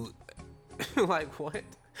new. Like what?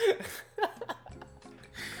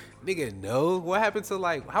 Nigga, no. What happened to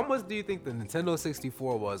like? How much do you think the Nintendo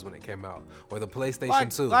 64 was when it came out, or the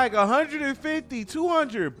PlayStation 2? Like $150,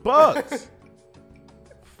 $200.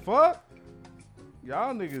 Fuck.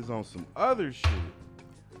 Y'all niggas on some other shit.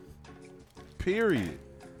 Period.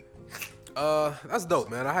 That's dope,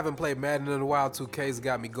 man. I haven't played Madden in a while. 2K's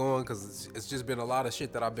got me going because it's just been a lot of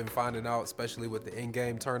shit that I've been finding out, especially with the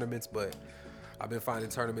in-game tournaments. But I've been finding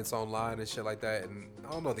tournaments online and shit like that, and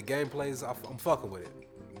I don't know, the gameplays, I'm fucking with it.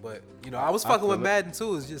 But I was fucking with Madden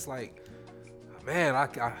too. It's just like, man, I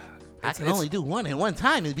can only do one at one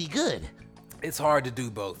time and be good. It's hard to do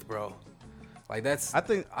both, bro. Like that's. I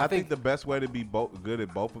think the best way to be good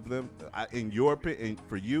at both of them, in your opinion,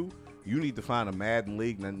 for you need to find a Madden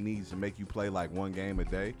league that needs to make you play like one game a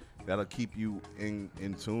day. That'll keep you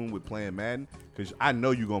in tune with playing Madden, because I know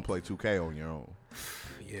you're gonna play 2K on your own.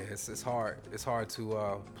 Yeah, it's hard. It's hard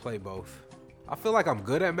to play both. I feel like I'm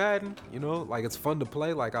good at Madden. You know, like it's fun to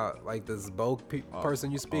play. Like this person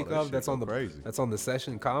you speak that of. shit That's on go the crazy. that's on the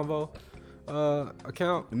Session Convo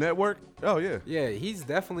account. The network? Oh yeah. Yeah, he's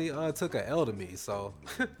definitely took a L to me. So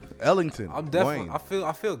Ellington. I'm definitely Wayne.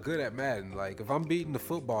 I feel good at Madden. Like if I'm beating the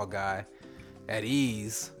football guy at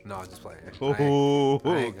ease, no, I'm just playing.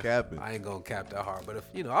 Capping. I ain't gonna cap that hard. But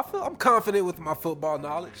if I'm confident with my football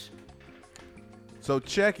knowledge. So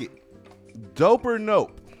check it. Dope or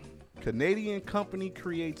Nope. Canadian company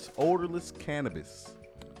creates odorless cannabis.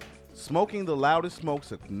 Smoking the loudest,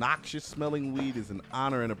 most obnoxious smelling weed is an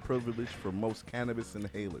honor and a privilege for most cannabis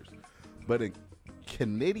inhalers. But a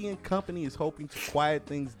Canadian company is hoping to quiet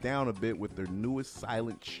things down a bit with their newest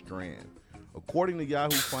silent strand. According to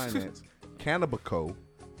Yahoo Finance, Cannabico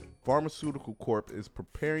Pharmaceutical Corp is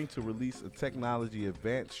preparing to release a technology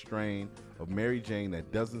advanced strain of Mary Jane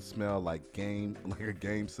that doesn't smell like a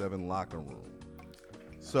Game 7 locker room.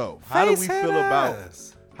 So, how do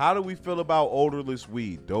we feel about odorless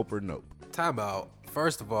weed? Dope or nope? Time out.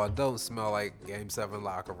 First of all, don't smell like Game 7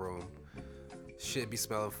 locker room. Shit be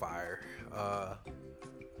smelling fire.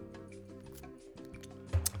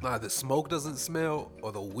 The smoke doesn't smell,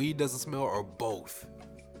 or the weed doesn't smell, or both.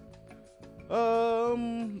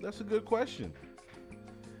 That's a good question.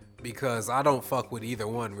 Because I don't fuck with either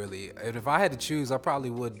one really. And if I had to choose, I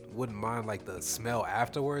probably wouldn't mind like the smell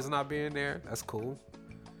afterwards not being there. That's cool.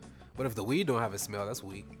 But if the weed don't have a smell, that's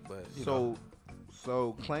weak. But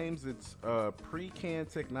So claims its pre-can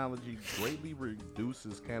technology greatly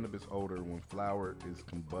reduces cannabis odor when flower is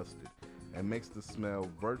combusted and makes the smell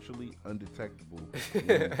virtually undetectable when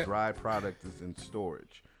the dry product is in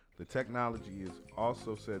storage. The technology is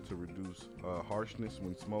also said to reduce harshness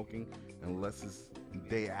when smoking and lessens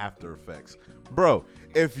day after effects. Bro,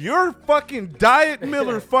 if your fucking Diet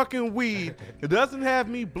Miller fucking weed, it doesn't have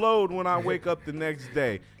me blowed when I wake up the next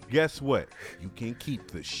day, guess what? You can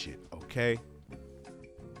keep this shit, okay?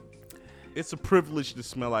 It's a privilege to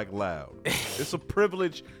smell like loud. It's a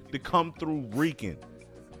privilege to come through reeking.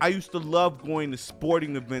 I used to love going to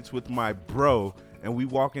sporting events with my bro, and we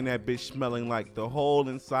walk in that bitch smelling like the whole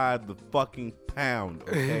inside the fucking pound,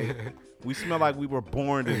 okay? We smell like we were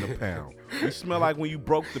born in the pound. We smell like when you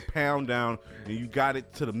broke the pound down and you got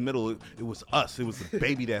it to the middle, it was us. It was the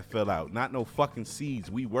baby that fell out, not no fucking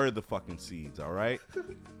seeds. We were the fucking seeds, all right?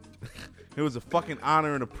 It was a fucking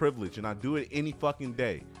honor and a privilege, and I do it any fucking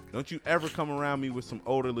day. Don't you ever come around me with some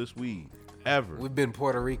odorless weed. Ever. we've been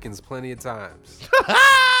Puerto Ricans plenty of times.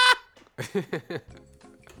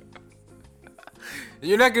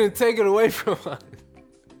 You're not gonna take it away from us.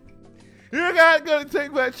 You're not gonna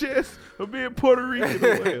take my chance of being Puerto Rican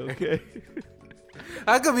away, okay?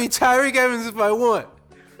 I could be Tyreek Evans if I want.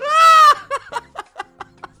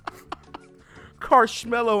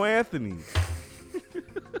 Carmelo Anthony.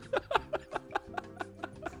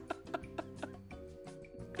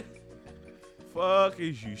 Fuck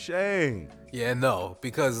is you saying? Yeah, no,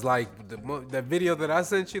 because like that video that I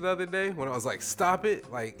sent you the other day when I was like, stop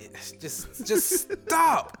it, like just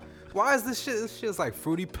stop. Why is this shit? This shit's like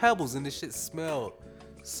Fruity Pebbles and this shit smelled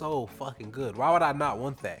so fucking good. Why would I not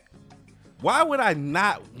want that? Why would I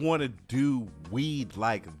not want to do weed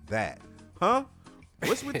like that? Huh?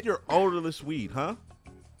 What's with your odorless weed, huh?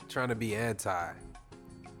 Trying to be anti.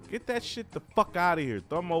 Get that shit the fuck out of here.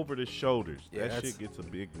 Thumb over the shoulders. Yeah, that shit gets a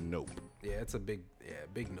big nope. Yeah, it's a big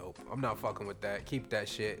nope. I'm not fucking with that. Keep that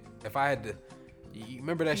shit. If I had to, you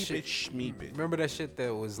remember that Keep shit? it, schmeep it. Remember that shit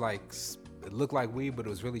that was like, it looked like weed, but it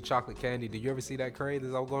was really chocolate candy. Did you ever see that craze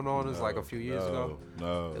that's all going on? It was like a few years ago.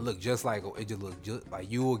 No. It looked just like, it just looked just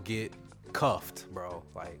like you will get cuffed, bro.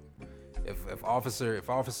 Like, if officer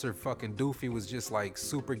fucking Doofy was just like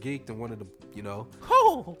super geeked and wanted to,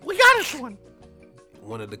 Oh, we got this one.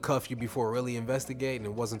 wanted to cuff you before really investigating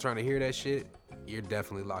and wasn't trying to hear that shit, you're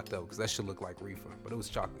definitely locked up because that shit looked like reefer, but it was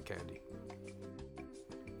chocolate candy.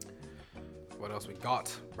 What else we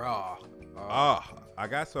got, bro? I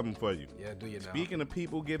got something for you. Yeah, do you now? Speaking of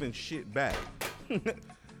people giving shit back,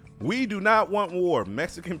 we do not want war.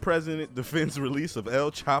 Mexican president defends release of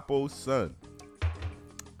El Chapo's son.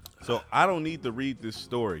 So I don't need to read this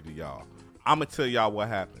story to y'all. I'm going to tell y'all what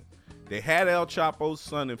happened. They had El Chapo's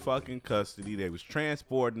son in fucking custody. They was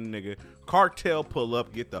transporting the nigga. Cartel pull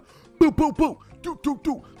up, get the boo, boo, boo, do, do,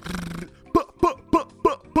 do.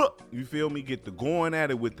 You feel me? Get the going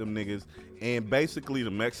at it with them niggas. And basically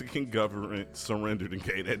the Mexican government surrendered and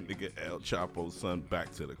gave that nigga El Chapo's son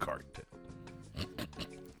back to the cartel.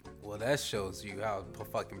 Well, that shows you how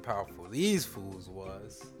fucking powerful these fools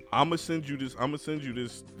was. I'ma send you this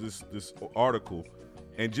article,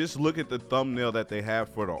 and just look at the thumbnail that they have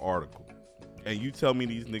for the article. And you tell me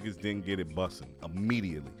these niggas didn't get it busting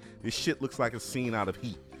immediately. This shit looks like a scene out of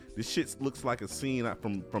Heat. This shit looks like a scene out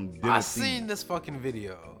from Dinner I Scene. seen this fucking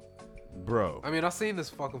video. Bro, I mean, I seen this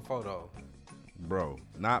fucking photo. bro,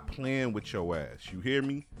 not playing with your ass. You hear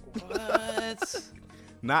me? What?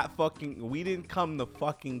 Not fucking. We didn't come to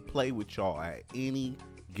fucking play with y'all at any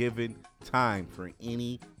given time for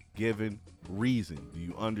any given reason. Do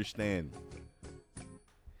you understand?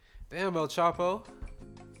 Damn, El Chapo.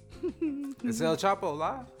 Is El Chapo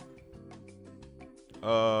alive?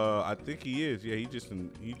 I think he is. Yeah, he just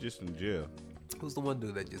in jail. Who's the one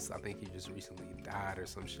dude that I think he just recently died or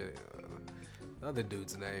some shit? Another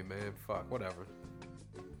dude's name, man. Fuck, whatever.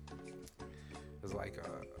 There's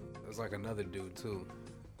like another dude too.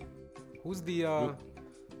 Who's the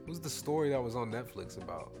story that was on Netflix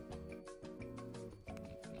about?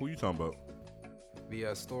 Who you talking about?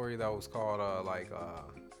 The story that was called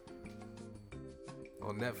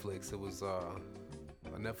on Netflix. It was a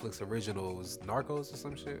Netflix original. It was Narcos or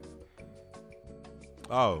some shit.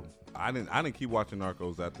 Oh, I didn't keep watching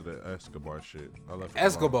Narcos after the Escobar shit. I left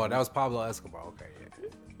Escobar. That was Pablo Escobar. Okay, yeah.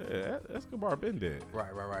 Yeah, Escobar been dead.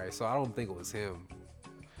 Right. So I don't think it was him.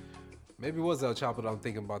 Maybe it was El Chapo that I'm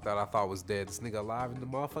thinking about that I thought was dead. This nigga alive in the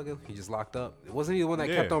motherfucker? He just locked up. Wasn't he the one that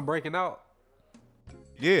kept Yeah. on breaking out?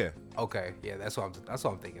 Yeah. Okay, yeah, that's what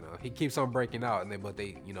I'm thinking of. He keeps on breaking out, but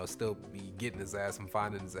they still be getting his ass and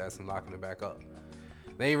finding his ass and locking it back up.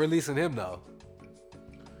 They ain't releasing him though.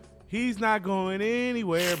 He's not going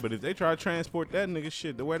anywhere, but if they try to transport that nigga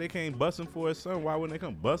shit the way they came busting for his son, why wouldn't they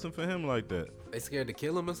come busting for him like that? They scared to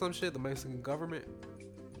kill him or some shit. The Mexican government.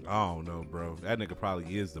 I don't know, bro. That nigga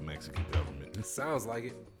probably is the Mexican government. It sounds like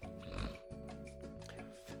it.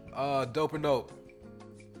 Dope and dope.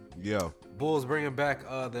 Yo. Bulls bringing back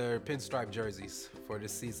their pinstripe jerseys for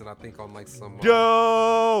this season. I think on like some.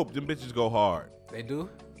 Dope! Them bitches go hard. They do.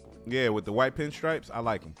 Yeah, with the white pinstripes, I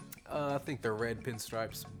like them. I think they're red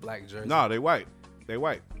pinstripes, black jersey. No, they white. They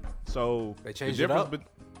white. So They changed the it difference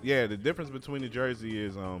up? yeah, the difference between the jersey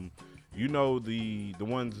is the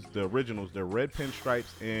ones, the originals, they're red pinstripes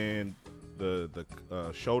and the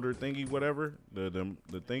shoulder thingy, whatever, the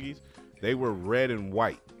thingies, they were red and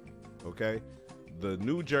white. Okay? The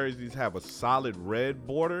new jerseys have a solid red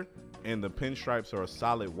border and the pinstripes are a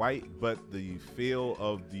solid white, but the feel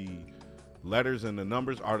of the letters and the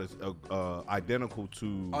numbers are identical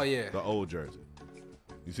to the old jersey.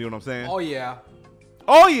 You see what I'm saying? Oh yeah.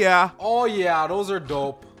 Oh yeah. Oh yeah. Those are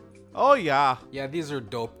dope. Oh yeah. Yeah, these are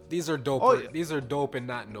dope. These are dope. Oh, yeah. These are dope and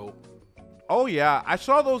not nope. Oh yeah. I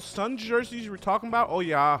saw those Suns jerseys you were talking about. Oh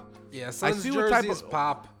yeah. Yeah, Suns see what type jerseys of-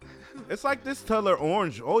 pop. It's like this color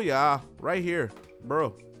orange. Oh yeah. Right here,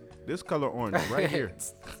 bro. This color orange right here.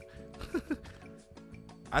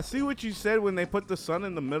 I see what you said when they put the sun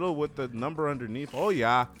in the middle with the number underneath. Oh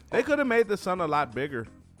yeah. They could have made the sun a lot bigger.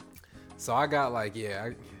 So I got like,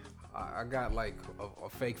 I got like a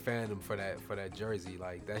fake fandom for that jersey.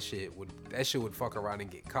 Like that shit would fuck around and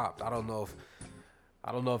get copped. I don't know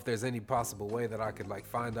if there's any possible way that I could like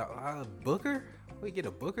find out. Booker? We get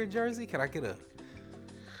a Booker jersey? Can I get a?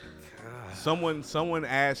 Someone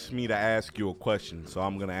asked me to ask you a question, so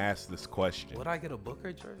I'm gonna ask this question. Would I get a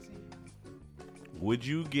Booker jersey? Would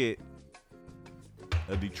you get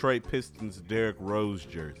a Detroit Pistons Derrick Rose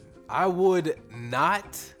jersey? I would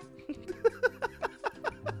not.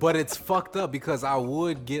 But it's fucked up because I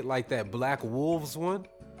would get like that Black Wolves one.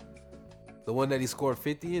 The one that he scored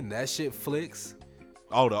 50 in. That shit flicks.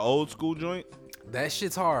 Oh, the old school joint? That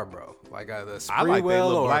shit's hard, bro. Like the I like they Sprewell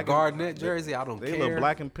little or black and- Garnett jersey, I don't They care. little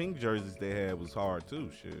black and pink jerseys they had was hard too.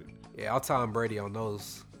 Shit. Yeah, I'll Tom Brady on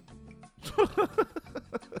those.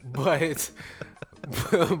 but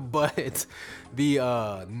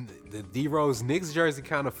the D Rose Knicks jersey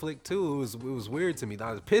kind of flicked too. It was weird to me.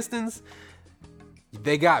 Now the Pistons,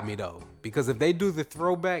 they got me though, because if they do the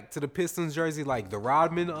throwback to the Pistons jersey, like the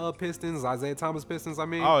Rodman Pistons, Isaiah Thomas Pistons, I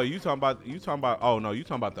mean, Oh, you talking about? Oh no, you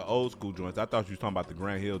talking about the old school joints? I thought you was talking about the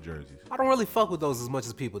Grant Hill jerseys. I don't really fuck with those as much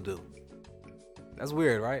as people do. That's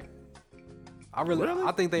weird, right? I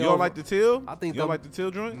think they. You don't like the teal? I think you don't them- like the teal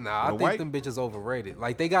joint? Nah, I The think white? them bitches overrated.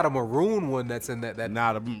 Like they got a maroon one that's in that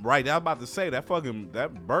Nah, right. I was about to say that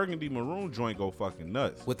burgundy maroon joint go fucking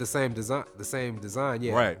nuts. with the same design,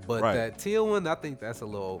 yeah. Right, But right. that teal one, I think that's a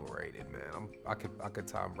little overrated, man. I could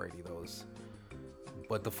Tom Brady those.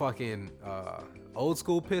 But the fucking old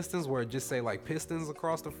school Pistons, where it just say like Pistons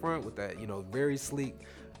across the front with that, very sleek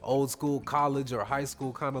old school college or high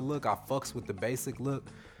school kind of look. I fucks with the basic look.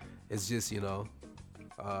 It's just,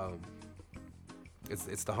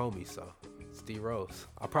 it's the homie, so it's D Rose.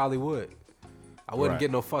 I probably would. I wouldn't Right.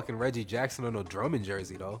 get no fucking Reggie Jackson or no Drummond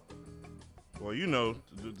jersey though. Well, you know,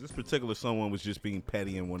 this particular someone was just being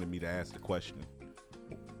petty and wanted me to ask the question.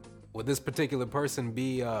 Would this particular person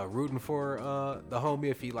be rooting for the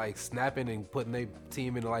homie if he like snapping and putting their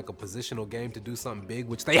team in like a positional game to do something big,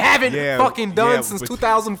 which they haven't fucking done since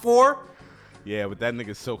 2004? Yeah, but that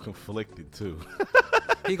nigga's so conflicted too.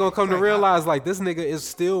 He gonna come to realize like this nigga is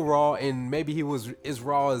still raw, and maybe he was as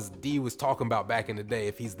raw as D was talking about back in the day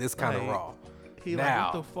if he's this kind of raw. He now,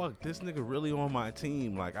 like, what the fuck? This nigga really on my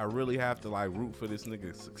team. Like, I really have to like root for this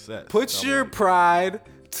nigga's success. Put your pride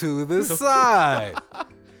to the side.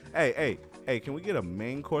 Hey, can we get a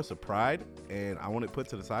main course of pride? And I want it put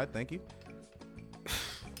to the side. Thank you.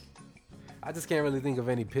 I just can't really think of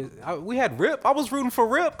any. We had Rip. I was rooting for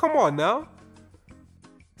Rip. Come on now.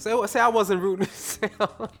 Say I wasn't rooting.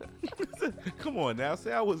 Come on now.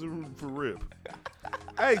 Say I wasn't rooting for Rip.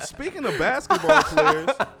 Hey, speaking of basketball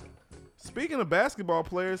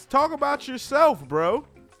players, talk about yourself, bro.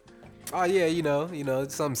 Oh yeah, you know,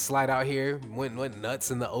 some slight out here. Went nuts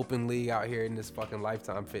in the open league out here in this fucking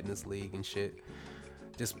Lifetime Fitness league and shit.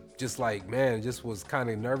 Just like, man, just was kind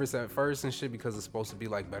of nervous at first and shit because it's supposed to be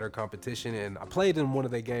like better competition. And I played in one of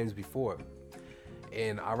their games before.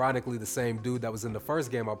 And ironically, the same dude that was in the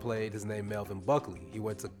first game I played, his name Melvin Buckley. He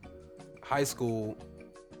went to high school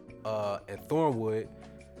at Thornwood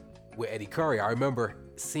with Eddie Curry. I remember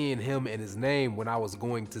seeing him and his name when I was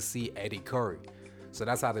going to see Eddie Curry. So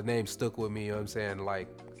that's how the name stuck with me, you know what I'm saying? Like,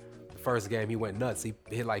 the first game, he went nuts. He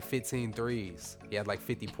hit like 15 threes. He had like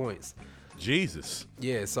 50 points. Jesus.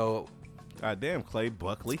 Yeah, so... Goddamn, Clay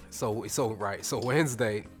Buckley. So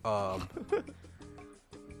Wednesday,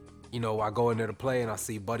 you know, I go in there to play and I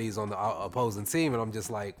see buddies on the opposing team and I'm just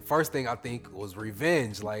like, first thing I think was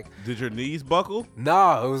revenge. Like, did your knees buckle?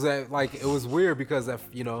 Nah, it was weird because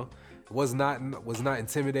you know, was not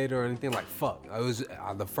intimidated or anything. Like, fuck, it was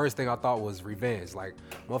the first thing I thought was revenge. Like,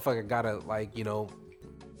 motherfucker gotta, like, you know,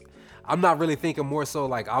 I'm not really thinking more so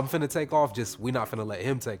like I'm finna take off, just we not finna let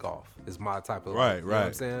him take off is my type of, right, you know what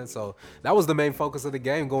I'm saying? So that was the main focus of the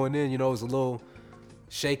game going in. You know, it was a little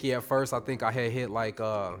shaky at first. I think I had hit like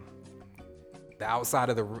the outside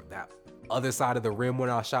of that other side of the rim when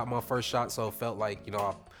I shot my first shot, so it felt like, you know,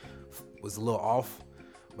 I was a little off.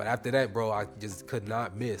 But after that, bro, I just could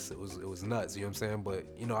not miss. It was nuts, you know what I'm saying? But,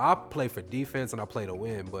 you know, I play for defense and I play to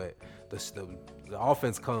win, but the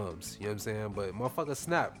offense comes, you know what I'm saying? But motherfucker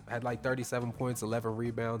snap, had like 37 points, 11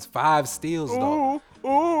 rebounds, 5 steals, though.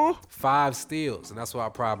 Ooh. 5 steals, and that's what I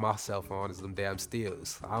pride myself on, is them damn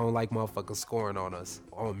steals. I don't like motherfuckers scoring on us,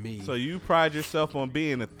 on me. So you pride yourself on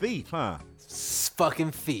being a thief, huh?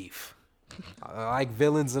 Fucking thief. I like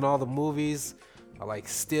villains in all the movies. I like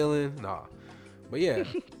stealing. Nah. But yeah,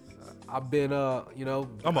 I've been, you know.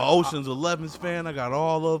 I'm an Ocean's 11's fan. I got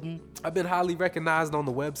all of them. I've been highly recognized on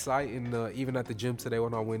the website and even at the gym today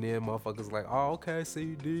when I went in, motherfuckers like, oh, okay,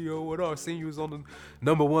 CD, yo, what up? Seen you was on the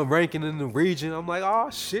 #1 ranking in the region. I'm like, oh,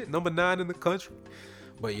 shit, #9 in the country.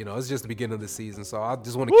 But, you know, it's just the beginning of the season, so I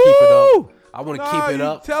just want to keep it up. I want to keep it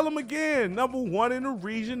up. Tell them again. #1 in the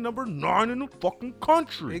region, #9 in the fucking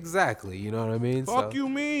country. Exactly, you know what I mean? Fuck you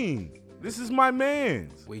mean? This is my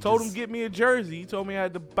man's. Told him get me a jersey. He told me I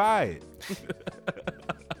had to buy it.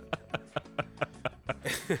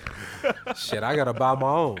 Shit, I gotta buy my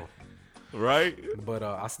own. Right? But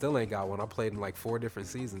I still ain't got one. I played in like 4 different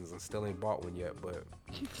seasons and still ain't bought one yet. But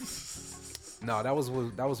no, that was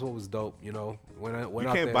what was dope. You know, when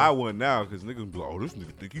you can't buy one now because niggas be like, oh, this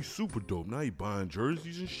nigga think he's super dope. Now he buying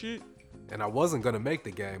jerseys and shit. And I wasn't gonna make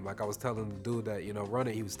the game. Like I was telling the dude that, you know, run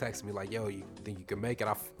it. He was texting me like, yo, you think you can make it?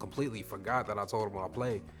 I completely forgot that I told him I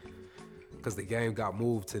played. Because the game got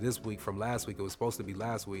moved to this week from last week. It was supposed to be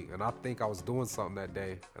last week. And I think I was doing something that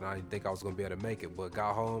day. And I didn't think I was going to be able to make it. But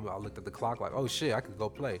got home, I looked at the clock like, oh shit, I could go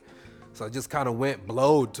play. So I just kind of went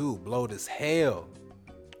blowed too. Blowed as hell.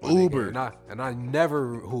 Uber. And I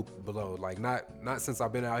never hooped blowed. Like not since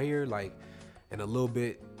I've been out here. Like, and a little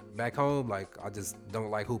bit back home. Like, I just don't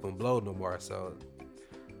like hooping blowed no more. So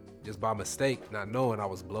just by mistake, not knowing, I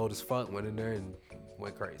was blowed as fuck. Went in there and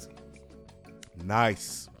went crazy.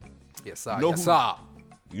 Nice. Yes, sir.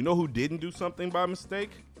 You know who didn't do something by mistake?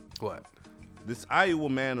 What? This Iowa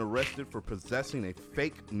man arrested for possessing a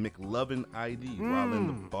fake McLovin ID while in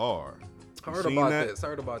the bar. Heard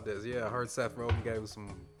about this. Yeah, I heard Seth Rogen gave him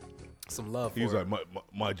some love for it. He's like,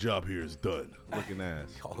 my job here is done. Looking ass.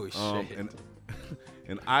 Oh, shit.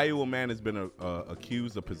 An Iowa man has been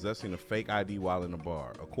accused of possessing a fake ID while in a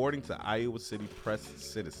bar. According to Iowa City Press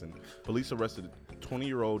Citizen, police arrested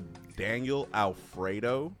 20-year-old Daniel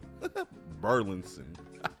Alfredo Burlinson.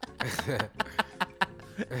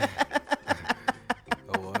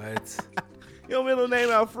 What? Your middle name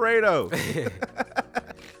Alfredo.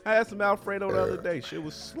 I had some Alfredo the other day. Shit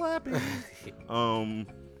was slapping.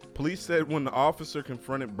 Police said when the officer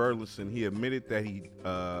confronted Burleson, he admitted that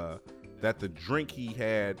that the drink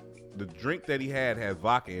that he had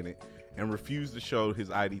vodka in it, and refused to show his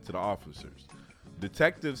ID to the officers.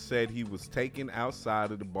 Detectives said he was taken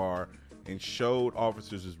outside of the bar and showed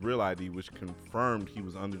officers his real ID, which confirmed he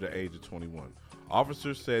was under the age of 21.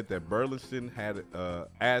 Officers said that Burleson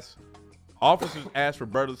officers asked for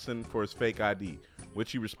Burleson for his fake ID,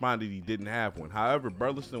 which he responded he didn't have one. However,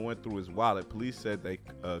 Burleson went through his wallet. Police said they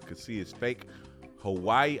could see his fake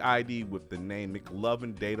Hawaii ID with the name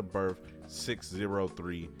McLovin, date of birth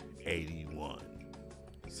 6/03/81.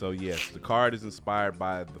 So yes, the card is inspired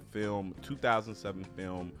by the 2007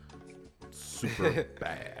 film Super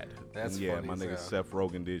Bad. That's yeah, funny my as nigga hell. Seth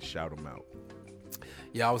Rogen did shout him out.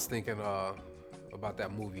 Yeah, I was thinking about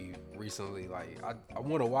that movie recently. Like, I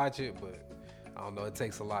want to watch it, but I don't know. It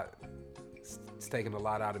takes a lot. It's taking a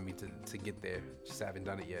lot out of me to get there. Just haven't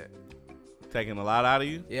done it yet. Taking a lot out of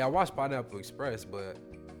you? Yeah, I watched Pineapple Express, but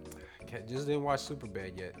just didn't watch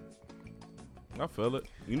Superbad yet. I feel it.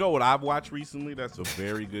 You know what I've watched recently? That's a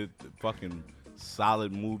very good fucking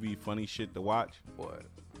solid movie, funny shit to watch. What?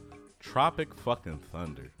 Tropic fucking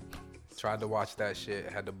Thunder. Tried to watch that shit.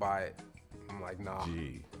 Had to buy it. I'm like, nah.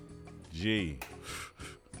 G.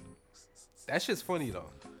 That shit's funny though.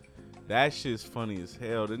 That shit's funny as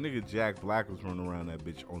hell. The nigga Jack Black was running around that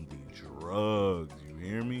bitch on the drugs. You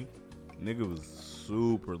hear me? Nigga was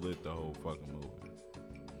super lit the whole fucking movie.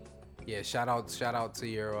 Yeah, shout out to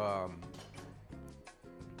your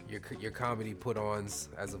comedy put-ons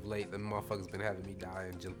as of late. Them motherfuckers been having me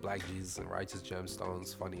dying. Just Black Jesus and Righteous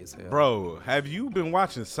Gemstones, funny as hell. Bro, have you been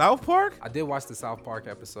watching South Park? I did watch the South Park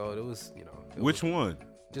episode. It was, Which one?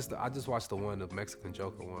 I just watched the one, the Mexican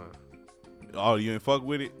Joker one. Oh, you ain't fuck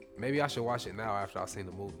with it? Maybe I should watch it now after I've seen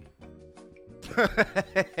the movie.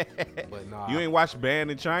 But nah, You ain't watched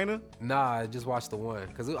Band in China? Nah, I just watched the one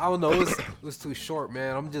because I don't know. It was too short,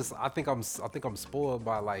 man. I think I'm spoiled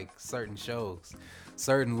by like certain shows,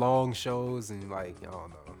 certain long shows, and like I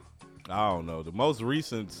don't know. I don't know. The most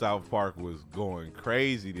recent South Park was going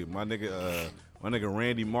crazy. Dude. My nigga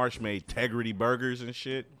Randy Marsh made Integrity Burgers and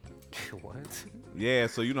shit. What? Yeah,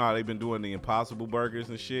 so you know how they've been doing the Impossible Burgers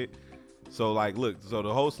and shit. So like, look, so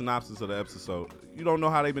the whole synopsis of the episode, you don't know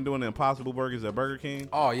how they've been doing the Impossible Burgers at Burger King?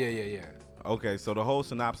 Oh yeah. Okay, so the whole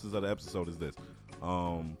synopsis of the episode is this.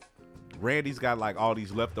 Randy's got like all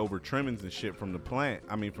these leftover trimmings and shit from the plant.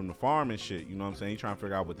 I mean, from the farm and shit. You know what I'm saying? He's trying to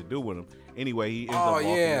figure out what to do with them. Anyway, he ends up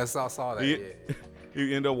walking. I saw that. Yeah.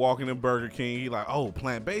 He end up walking in Burger King. He like, oh,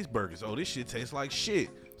 plant-based burgers. Oh, this shit tastes like shit.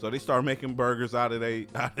 So they start making burgers out of they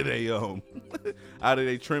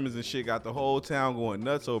trimmings and shit. Got the whole town going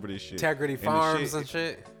nuts over this shit. Integrity Farms and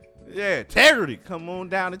shit. Yeah, Integrity. Come on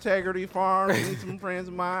down to Integrity Farms. Meet some friends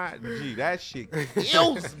of mine. Gee, that shit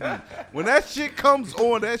kills me. When that shit comes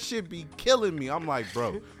on, that shit be killing me. I'm like,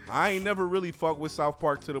 bro, I ain't never really fucked with South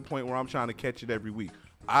Park to the point where I'm trying to catch it every week.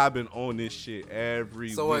 I've been on this shit every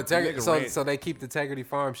week. So they keep the Integrity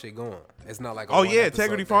Farm shit going. It's not like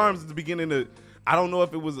Integrity Farms at the beginning of. I don't know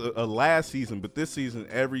if it was a last season, but this season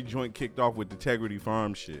every joint kicked off with the Integrity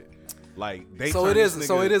Farm shit. Like they. So it is.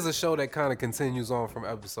 So it is a show that kind of continues on from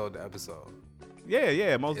episode to episode.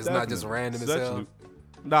 Yeah, most. It's definitely. not just random as hell.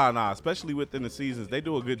 Nah. Especially within the seasons, they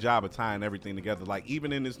do a good job of tying everything together. Like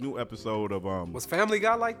even in this new episode of Was Family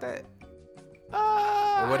Guy like that?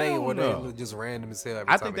 Or were they just random as hell?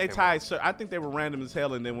 I think they tied. I think they were random as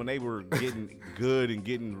hell, and then when they were getting good and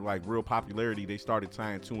getting like real popularity, they started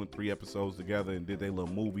tying 2 and 3 episodes together and did their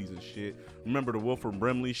little movies and shit. Remember the Wilford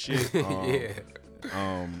Brimley shit? Yeah.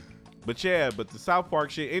 But the South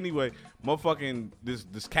Park shit. Anyway, motherfucking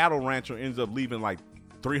this cattle rancher ends up leaving like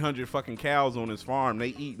 300 fucking cows on his farm. They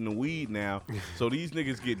eating the weed now. So these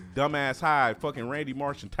niggas get dumbass high. Fucking Randy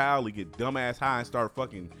Marsh and Towley get dumbass high and start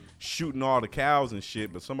fucking shooting all the cows and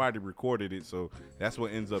shit. But somebody recorded it, so that's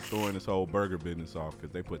what ends up throwing this whole burger business off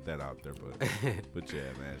because they put that out there. But yeah,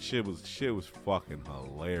 man, shit was fucking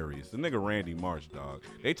hilarious. The nigga Randy Marsh, dog.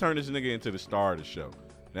 They turned this nigga into the star of the show.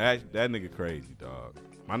 That nigga crazy, dog.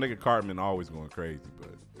 My nigga Cartman always going crazy,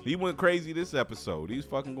 but he went crazy this episode. He's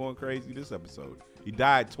fucking going crazy this episode. He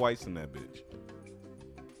died twice in that bitch.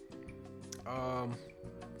 I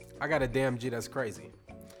got a damn G that's crazy.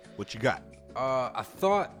 What you got? I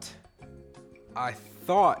thought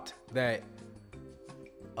that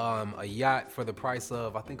a yacht for the price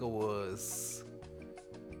of, I think it was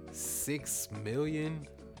 $6 million,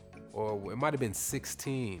 or it might have been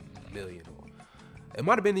 16 million. It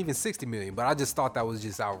might have been even 60 million, but I just thought that was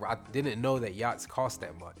just out. I didn't know that yachts cost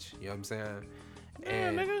that much. You know what I'm saying?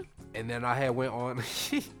 Yeah, nigga. And then I had went on.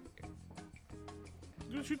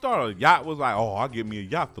 What you thought a yacht was like? Oh, I'll get me a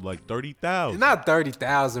yacht for like 30,000. Not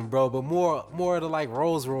 30,000, bro, but more of the like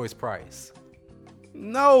Rolls Royce price.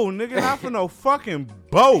 No, nigga, not for no fucking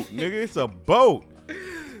boat, nigga. It's a boat.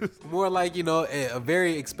 More like, you know, a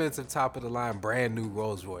very expensive top of the line brand new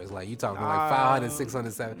Rolls Royce. Like you talking like 500,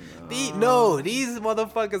 600, 700. These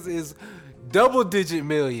motherfuckers is double digit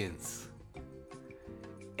millions.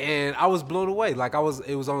 And I was blown away. Like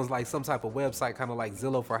it was on like some type of website, kind of like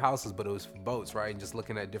Zillow for houses, but it was for boats, right? And just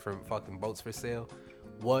looking at different fucking boats for sale.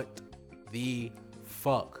 What the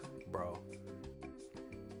fuck, bro?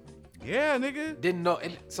 Yeah, nigga. Didn't know.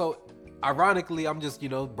 And so ironically, I'm just, you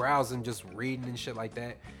know, browsing, just reading and shit like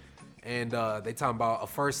that. And they talking about a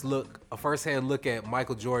first-hand look at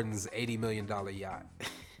Michael Jordan's $80 million yacht.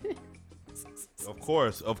 Of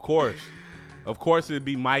course, it'd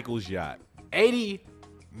be Michael's yacht. 80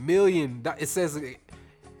 million. It says,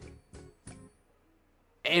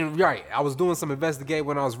 and right, I was doing some investigating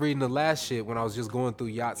when I was reading the last shit, when I was just going through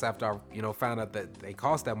yachts after I, you know, found out that they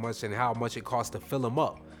cost that much and how much it costs to fill them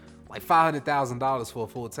up. Like $500,000 for a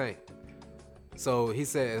full tank. So he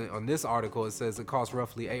said on this article, it says it costs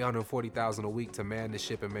roughly $840,000 a week to man the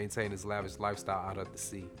ship and maintain his lavish lifestyle out at the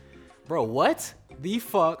sea. Bro, what the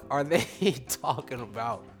fuck are they talking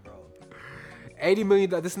about, bro? $80 million.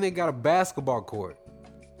 This nigga got a basketball court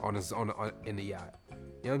in the yacht. You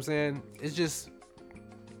know what I'm saying?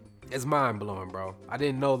 It's mind blowing, bro. I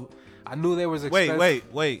didn't know. I knew there was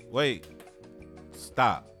expensive. Wait.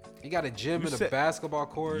 Stop. You got a gym and a basketball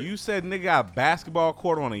court. You said nigga got a basketball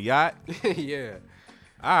court on a yacht? Yeah.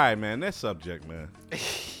 All right, man. Next subject, man.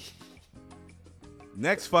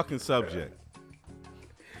 Next fucking subject.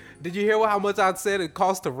 Did you hear how much I said it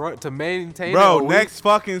costs to maintain? Bro, next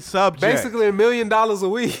fucking subject. Basically $1 million a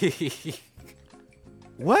week.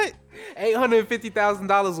 What?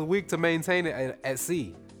 $850,000 a week to maintain it at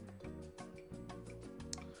sea.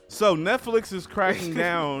 So Netflix is cracking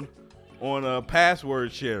down on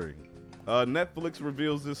password sharing. Netflix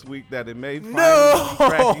reveals this week that it may finally be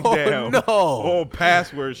cracking down on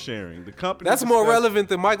password sharing. The company That's more relevant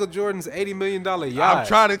than Michael Jordan's $80 million yacht. I'm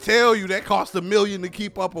trying to tell you that costs $1 million to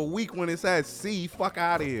keep up a week when it's at sea. Fuck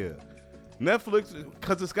out of here. Netflix,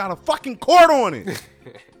 because it's got a fucking court on it.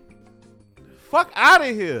 Fuck out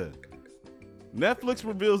of here. Netflix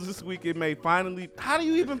reveals this week it may finally... How do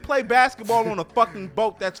you even play basketball on a fucking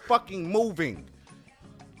boat that's fucking moving?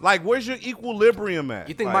 Like, where's your equilibrium at?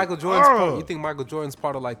 You think like, Michael Jordan's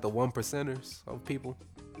part of like the 1%ers of people?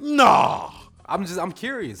 No. I'm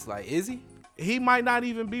curious. Like, is he? He might not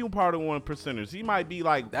even be part of 1%ers. He might be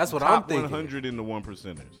like that's what top I'm thinking. 100 in the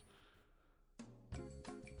 1%ers.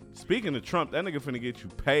 Speaking of Trump, that nigga finna get you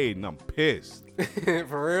paid, and I'm pissed.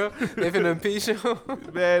 For real? They finna impeach him?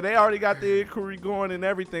 Man, they already got the inquiry going and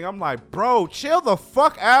everything. I'm like, bro, chill the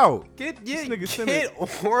fuck out. Get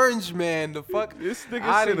Orange Man the fuck This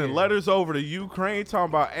nigga sending letters over to Ukraine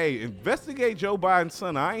talking about, hey, investigate Joe Biden's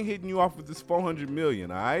son. I ain't hitting you off with this $400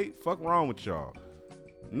 million, all right? Fuck wrong with y'all.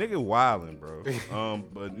 Nigga wildin', bro.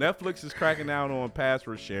 But Netflix is cracking down on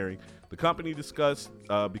password sharing. The company discussed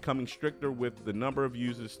becoming stricter with the number of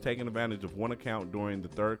users taking advantage of one account during the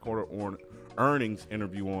third quarter earnings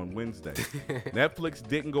interview on Wednesday. Netflix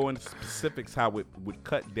didn't go into specifics how it would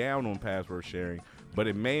cut down on password sharing, but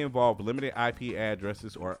it may involve limited IP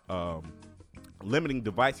addresses or limiting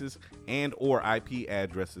devices and or IP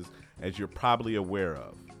addresses, as you're probably aware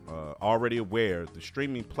of. Already aware, the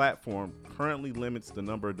streaming platform currently limits the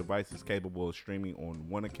number of devices capable of streaming on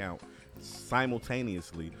one account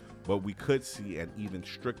simultaneously, but we could see an even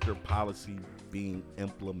stricter policy being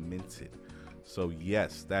implemented. So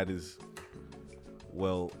yes, that is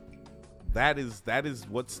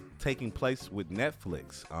what's taking place with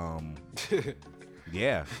Netflix.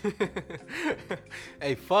 Yeah.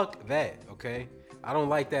 Hey, fuck that, okay? I don't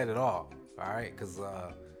like that at all right? Because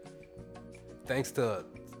thanks to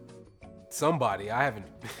somebody, I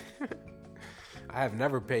have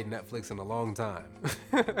never paid Netflix in a long time.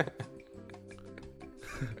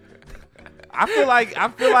 I feel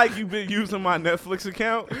like you've been using my Netflix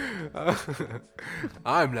account.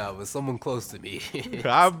 I'm not, but someone close to me.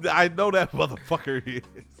 I know that motherfucker is.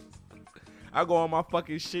 I go on my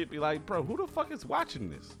fucking shit, be like, bro, who the fuck is watching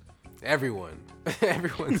this? Everyone. And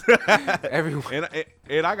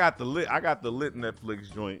I got the lit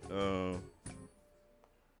Netflix joint.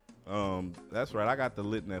 That's right. I got the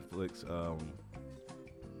lit Netflix.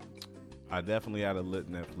 I definitely had a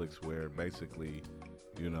lit Netflix where basically,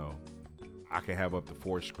 you know, I can have up to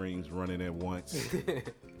 4 screens running at once.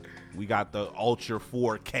 We got the Ultra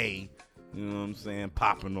 4K, you know what I'm saying,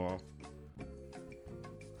 popping off.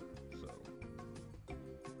 So.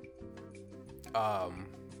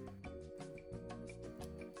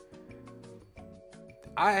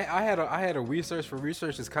 I had a research for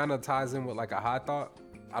research. This kind of ties in with like a hot thought.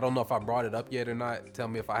 I don't know if I brought it up yet or not. Tell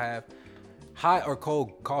me if I have. Hot or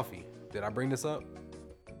cold coffee? Did I bring this up?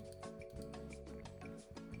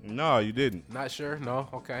 No, you didn't. Not sure. No.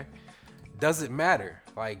 Okay. Does it matter?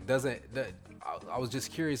 Like, I was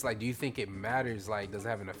just curious. Like, do you think it matters? Like, does it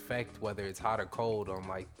have an effect whether it's hot or cold on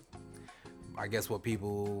like, I guess what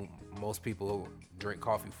most people drink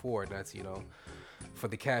coffee for? That's for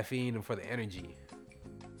the caffeine and for the energy.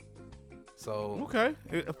 So Okay.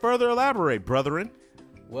 Further elaborate, brethren.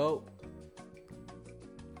 well,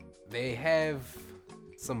 they have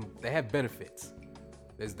benefits.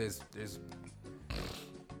 There's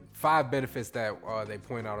 5 benefits that they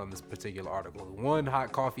point out on this particular article. 1,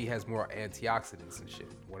 hot coffee has more antioxidants and shit,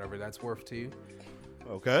 whatever that's worth to you.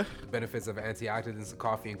 Okay. The benefits of antioxidants in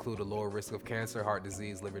coffee include a lower risk of cancer, heart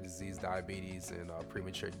disease, liver disease, diabetes, and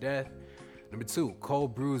premature death. Number 2,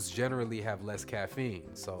 cold brews generally have less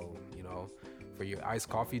caffeine. So, for your iced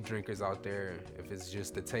coffee drinkers out there, if it's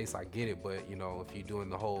just the taste, I get it. But, if you're doing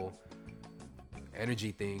the whole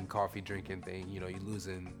energy thing, coffee drinking thing, you're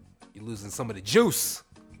losing some of the juice.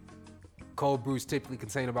 Cold brews typically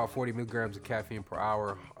contain about 40 milligrams of caffeine per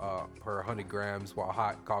hour per 100 grams, while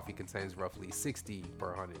hot coffee contains roughly 60 per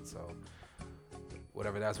 100. So,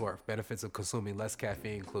 whatever that's worth. Benefits of consuming less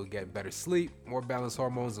caffeine include getting better sleep, more balanced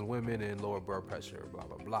hormones in women, and lower blood pressure, blah,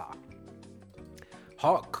 blah, blah.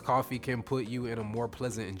 Hot coffee can put you in a more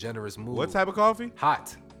pleasant and generous mood. What type of coffee?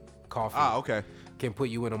 Hot coffee. Okay. Can put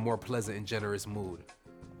you in a more pleasant and generous mood.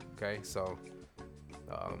 Okay, so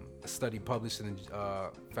a study published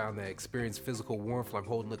found that experienced physical warmth, like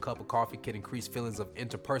holding a cup of coffee, can increase feelings of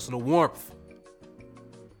interpersonal warmth,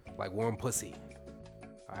 like warm pussy.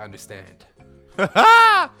 I understand.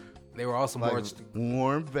 They were also Like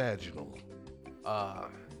more warm vaginal.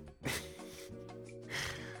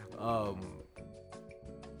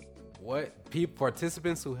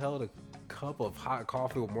 participants who held a cup of hot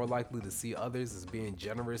coffee were more likely to see others as being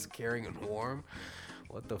generous, caring, and warm.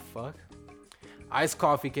 What the fuck? Iced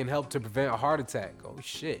coffee can help to prevent a heart attack. Oh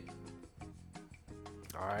shit.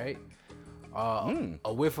 All right.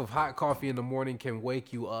 A whiff of hot coffee in the morning can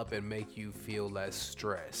wake you up and make you feel less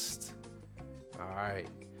stressed. All right.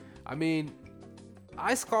 I mean,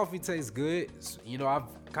 iced coffee tastes good. I've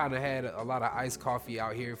kind of had a lot of iced coffee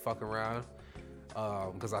out here fucking around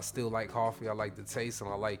because I still like coffee. I like the taste and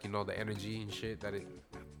I like, the energy and shit that it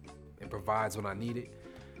provides when I need it.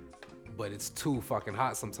 But it's too fucking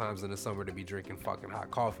hot sometimes in the summer to be drinking fucking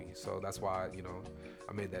hot coffee. So that's why,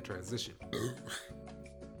 I made that transition.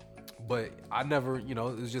 But I never, it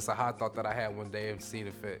was just a hot thought that I had one day and seeing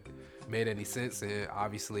if it made any sense. And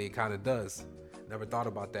obviously it kind of does. Never thought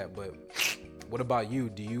about that. But what about you?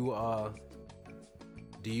 Do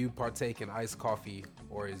you partake in iced coffee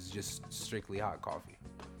or is it just strictly hot coffee?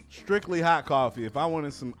 Strictly hot coffee. If I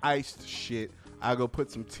wanted some iced shit, I go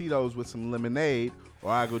put some Tito's with some lemonade,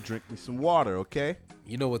 or I go drink me some water. Okay.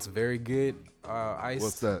 You know what's very good? Iced.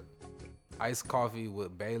 What's that? Iced coffee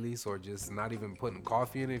with Baileys, or just not even putting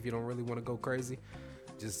coffee in it if you don't really want to go crazy.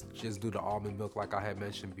 Just do the almond milk like I had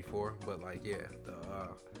mentioned before. But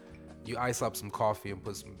you ice up some coffee and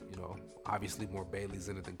put some, obviously more Baileys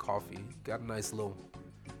in it than coffee. Got a nice little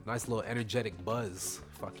energetic buzz.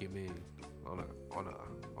 Fuck you mean on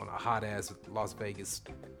a hot ass Las Vegas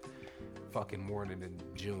fucking morning in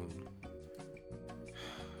June.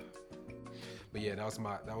 But yeah, that was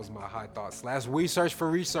my high thoughts / research for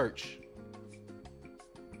research.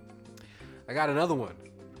 I got another one.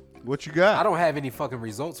 What you got? I don't have any fucking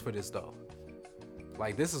results for this though.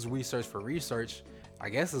 Like, this is research for research. I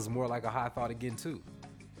guess it's more like a high thought again too.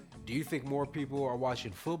 Do you think more people are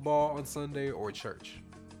watching football on Sunday or church?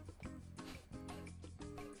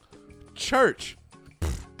 Church.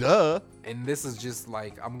 Duh. And this is just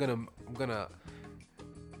like I'm gonna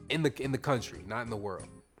in the country, not in the world.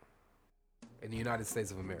 In the United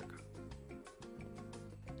States of America.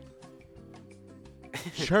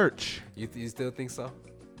 Church. You still think so?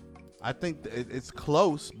 I think it's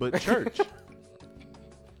close, but church.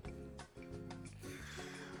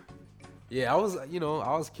 Yeah, I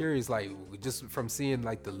was curious, like, just from seeing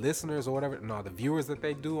like the listeners or whatever, the viewers that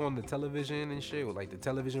they do on the television and shit, with like the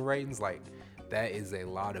television ratings, like that is a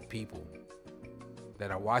lot of people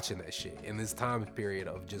that are watching that shit in this time period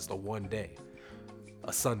of just a one day,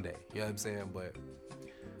 a Sunday. You know what I'm saying?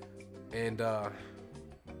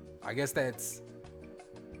 I guess that's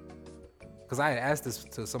because I had asked this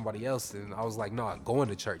to somebody else and I was like, no, going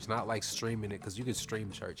to church, not like streaming it, because you can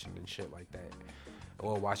stream church and shit like that.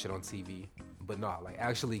 Or watch it on TV. But no, like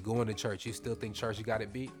actually going to church. You still think church got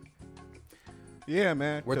it beat? Yeah,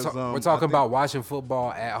 man. We're 'cause, we're I talking think- about watching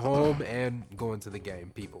football at home and going to the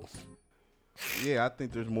game, people. Yeah, I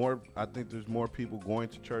think there's more. I think there's more people going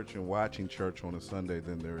to church and watching church on a Sunday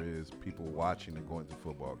than there is people watching and going to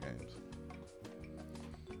football games.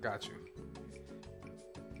 Got you.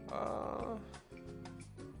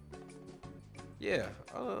 Yeah.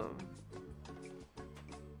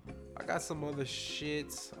 I got some other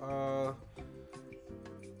shit.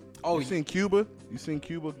 You seen Cuba? You seen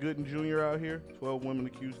Cuba Gooden Jr. out here? 12 women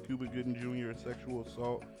accuse Cuba Gooden Jr. of sexual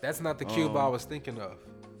assault. That's not the Cuba I was thinking of.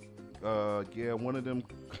 Yeah, one of them.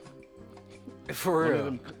 For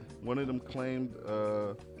real. One of them claimed,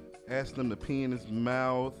 asked them to pee in his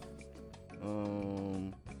mouth.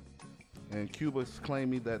 And Cuba's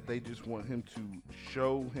claiming that they just want him to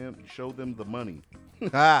show them the money.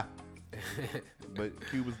 But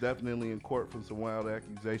Cuba's definitely in court for some wild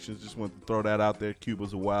accusations. Just want to throw that out there.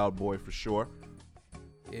 Cuba's a wild boy for sure.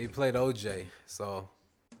 Yeah, he played OJ, so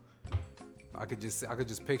I could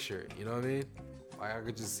just picture it. You know what I mean? Like I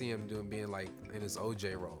could just see him being like in his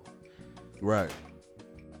OJ role. Right.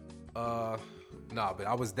 Nah, but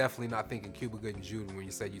I was definitely not thinking Cuba Gooding Jr. when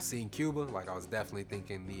you said you seen Cuba. Like I was definitely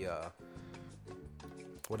thinking the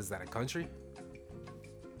what is that, a country?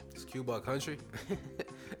 Is Cuba a country?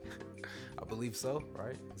 I believe so,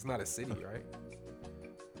 right? It's not a city, right?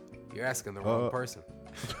 You're asking the wrong person.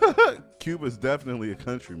 Cuba's definitely a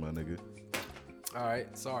country, my nigga. All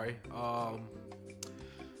right, sorry.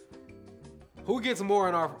 Who gets more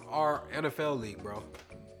in our NFL league, bro?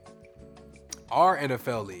 Our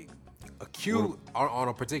NFL league. On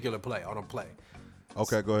a particular play, on a play.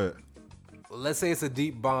 Okay, go ahead. Let's say it's a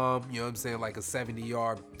deep bomb, you know what I'm saying, like a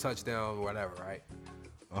 70-yard touchdown or whatever, right?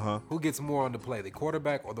 Who gets more on the play, the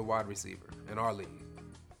quarterback or the wide receiver in our league?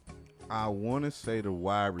 I want to say the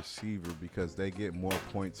wide receiver because they get more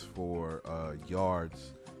points for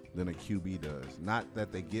yards than a QB does. Not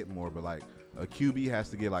that they get more, but like a QB has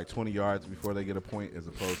to get like 20 yards before they get a point as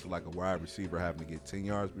opposed to like a wide receiver having to get 10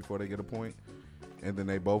 yards before they get a point. And then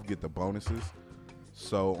they both get the bonuses.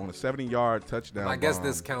 So on a 70-yard touchdown I guess bomb,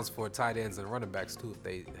 this counts for tight ends and running backs too if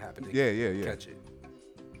they happen to catch it.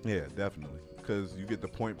 Yeah, definitely. Because you get the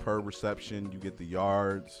point per reception, you get the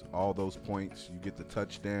yards, all those points, you get the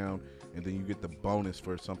touchdown, and then you get the bonus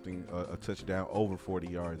for something, a touchdown over 40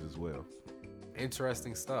 yards as well.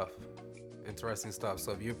 Interesting stuff.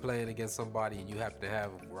 So if you're playing against somebody and you happen to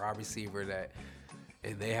have a wide receiver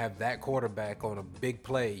and they have that quarterback on a big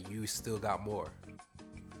play, you still got more.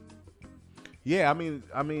 Yeah, I mean,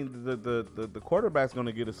 the quarterback's going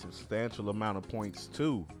to get a substantial amount of points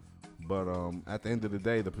too, but at the end of the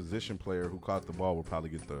day, the position player who caught the ball will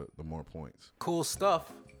probably get the more points. Cool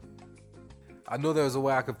stuff. I know there was a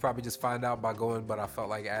way I could probably just find out by going, but I felt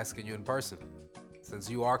like asking you in person, since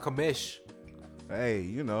you are commish. Hey,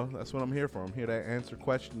 you know, that's what I'm here for. I'm here to answer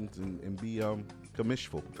questions and be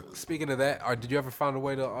commishful. Speaking of that, did you ever find a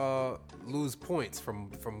way to lose points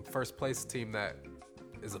from first place team that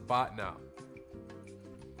is a bot now?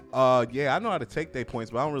 Yeah, I know how to take their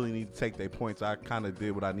points, but I don't really need to take their points. I kind of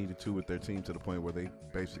did what I needed to with their team to the point where they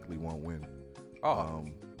basically won't win.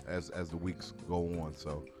 As the weeks go on,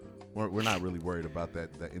 so we're not really worried about that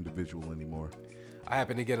individual anymore. I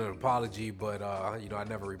happened to get an apology, but I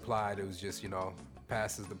never replied. It was just,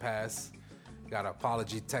 pass is the pass. Got an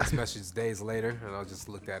apology text message days later, and I just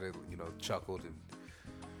looked at it, chuckled, and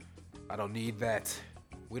I don't need that.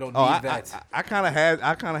 We don't need that. I kind of had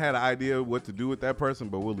an idea of what to do with that person,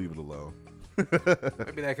 but we'll leave it alone.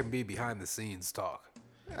 Maybe that can be behind the scenes talk.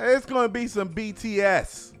 It's gonna be some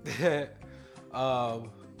BTS.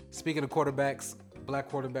 Speaking of quarterbacks, black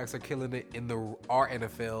quarterbacks are killing it in our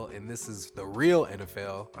NFL, and this is the real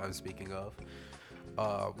NFL I'm speaking of.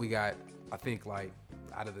 We got, I think, like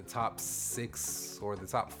out of the top 6 or the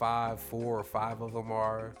top 5, 4 or 5 of them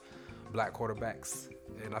are black quarterbacks,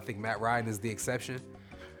 and I think Matt Ryan is the exception.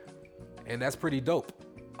 And that's pretty dope.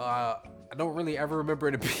 I don't really ever remember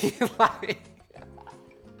it being like...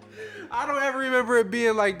 I don't ever remember it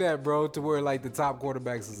being like that, bro, to where like the top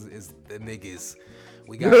quarterbacks is the niggas.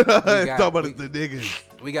 We got the niggas.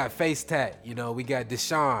 We got Face Tat, we got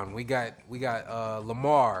Deshaun, we got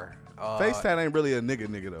Lamar. Face Tat ain't really a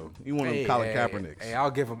nigga though. He one of them Colin Kaepernicks. Hey,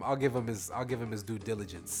 I'll give him his due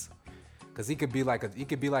diligence. Cause he could be like a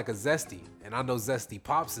Zesty, and I know Zesty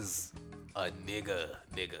Pops is a nigga.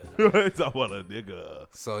 It's about a nigga.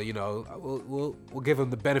 So we'll give him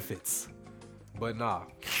the benefits, but nah.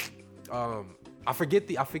 I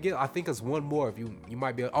think it's one more. If you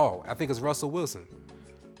might be. Oh, I think it's Russell Wilson.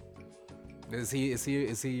 Is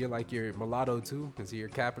he like your mulatto too? Is he your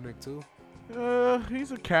Kaepernick too?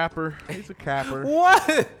 He's a capper. He's a capper.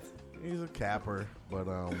 What? He's a capper, but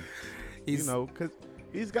you know, because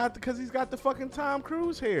he's got the fucking Tom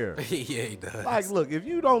Cruise hair. Yeah, he does. Like, look, if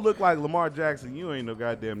you don't look like Lamar Jackson, you ain't no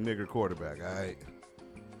goddamn nigger quarterback, all right?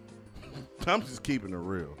 I'm just keeping it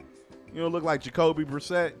real. You don't look like Jacoby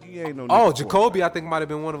Brissett, you ain't no nigger Oh, Jacoby, I think might have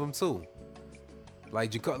been one of them too.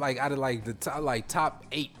 Like out of like the top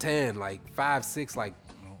 8, 10, like 5, 6, like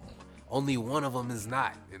only one of them is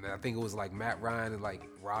not. And I think it was like Matt Ryan and like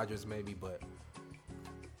Rodgers maybe, but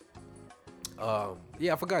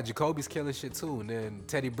yeah, I forgot Jacoby's killing shit too, and then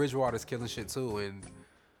Teddy Bridgewater's killing shit too, and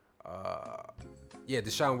yeah,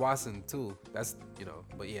 Deshaun Watson too. That's, you know,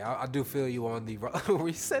 but yeah, I do feel you on the where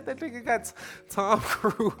you said that nigga got Tom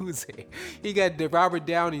Cruise hair. He got the Robert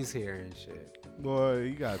Downey's hair and shit. Boy,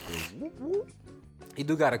 you got this. Whoop, whoop. He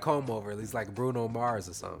do got a comb over, at least like Bruno Mars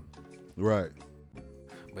or something. Right.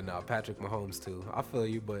 But no, Patrick Mahomes too. I feel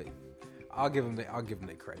you, but I'll give him the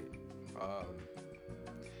credit.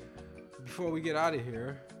 Before we get out of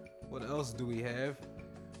here, what else do we have?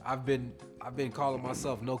 I've been calling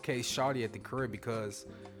myself No Case Shawty at the crib because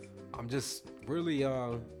I'm just really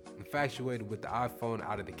infatuated with the iPhone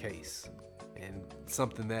out of the case, and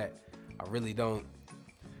something that I really don't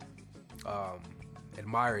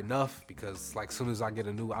admire enough, because like as soon as I get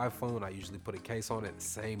a new iPhone, I usually put a case on it the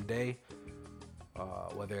same day,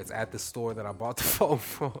 whether it's at the store that I bought the phone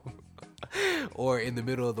from or in the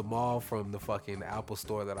middle of the mall from the fucking Apple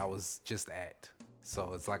store that I was just at.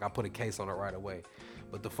 So it's like I put a case on it right away.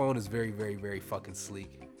 But the phone is very, very, very fucking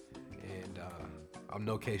sleek, and I'm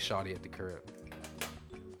No Case Shawty at the crib.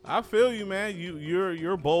 I feel you, man.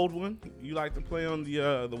 You're a bold one. You like to play on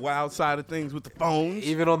the wild side of things with the phones.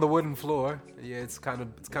 Even on the wooden floor. Yeah, it's kind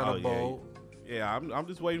of bold. Yeah, I'm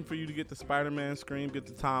just waiting for you to get the Spider-Man scream, get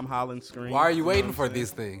the Tom Holland scream. Why are you waiting for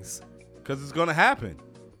these things? Because it's gonna happen.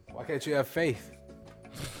 Why can't you have faith?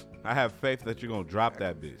 I have faith that you're gonna drop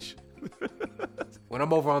that bitch. When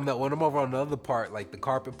I'm over on the other part, like the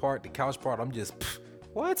carpet part, the couch part, I'm just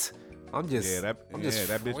what? I'm just that bitch we're gonna, just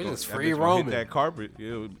that free bitch gonna roaming. hit that carpet.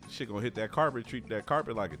 Yeah, shit gonna hit that carpet. Treat that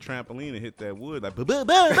carpet like a trampoline and hit that wood like boom, boom,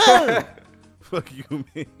 boom, boom. Fuck you,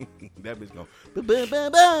 man. That bitch gonna boom, boom,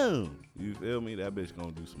 boom, boom. You feel me? That bitch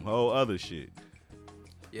gonna do some whole other shit.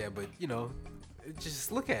 Yeah, but you know,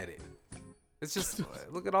 just look at it. It's just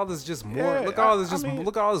look at all this just more. Yeah, look at all this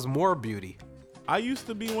look at all this more beauty. I used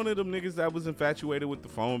to be one of them niggas that was infatuated with the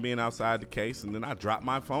phone being outside the case, and then I dropped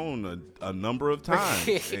my phone a number of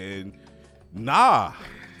times. And nah,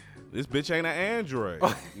 this bitch ain't an Android.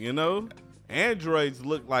 You know, Androids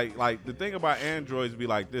look like the thing about Androids be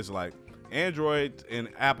like this: like Androids and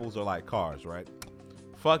Apples are like cars, right?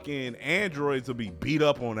 Fucking Androids will be beat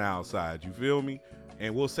up on the outside. You feel me?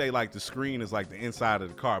 And we'll say like the screen is like the inside of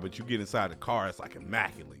the car, but you get inside the car, it's like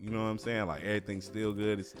immaculate. You know what I'm saying? Like everything's still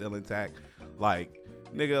good, it's still intact. Like,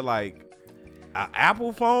 nigga, like an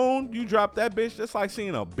Apple phone, you drop that bitch, that's like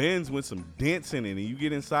seeing a Benz with some dents in it, and you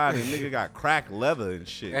get inside and nigga got cracked leather and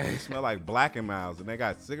shit. They smell like Black & Milds, and they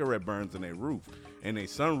got cigarette burns in their roof, and their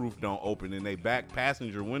sunroof don't open, and their back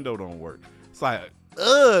passenger window don't work. It's like,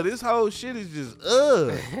 this whole shit is just,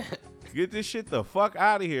 Get this shit the fuck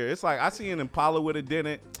out of here. It's like I see an Impala with a dent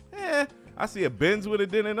in it. I see a Benz with a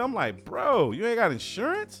dent in it. I'm like, bro, you ain't got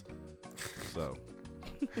insurance? So.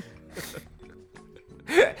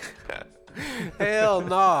 Hell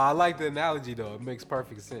no. I like the analogy though. It makes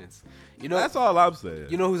perfect sense. You know, that's all I'm saying.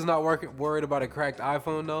 You know who's not worried about a cracked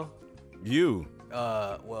iPhone though? You.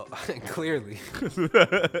 Well, clearly.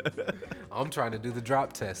 I'm trying to do the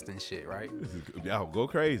drop test and shit, right? Y'all go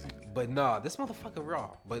crazy. But nah, this motherfucker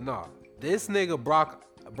raw. But nah, this nigga Brock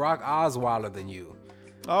Osweiler than you.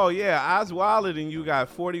 Oh yeah, Osweiler than you got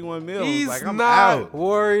 41 mil. He's like, I'm not out.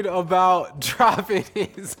 worried about dropping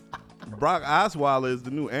his. Brock Osweiler is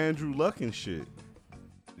the new Andrew Luck and shit.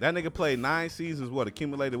 That nigga played 9 seasons,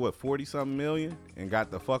 accumulated 40-something million, and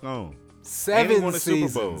got the fuck on. 7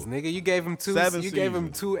 seasons, nigga. You gave him 2. Gave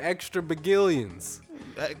him 2 extra bagillions.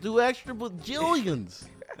 2 extra bajillions.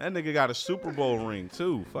 That nigga got a Super Bowl ring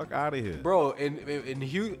too. Fuck out of here, bro. In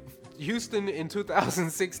Houston in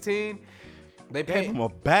 2016, they gave paid him a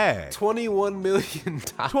bag. $21 million.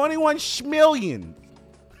 21 million.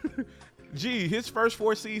 Gee, his first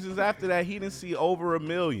 4 seasons after that, he didn't see over $1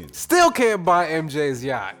 million. Still can't buy MJ's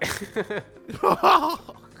yacht.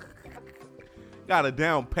 Got a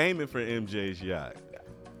down payment for MJ's yacht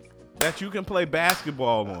that you can play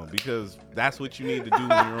basketball on, because that's what you need to do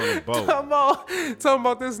when you're on a boat. Talking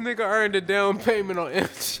about this nigga earned a down payment on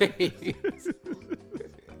MJ's.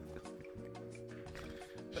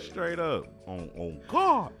 Straight up. On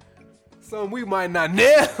God. So we might not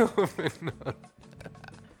nail.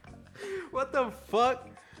 What the fuck?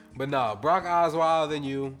 But nah, Brock Osweiler than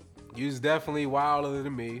you. You's definitely wilder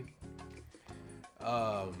than me.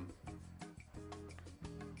 I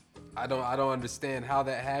don't understand how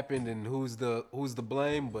that happened and who's the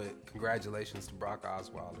blame, but congratulations to Brock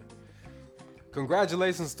Osweiler.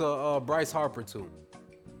 Congratulations to Bryce Harper too.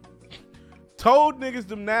 Told niggas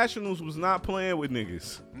them Nationals was not playing with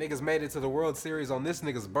niggas. Niggas made it to the World Series on this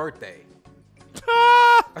nigga's birthday.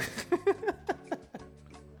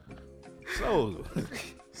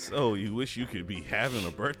 So you wish you could be having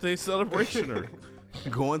a birthday celebration or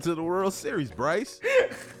going to the World Series, Bryce?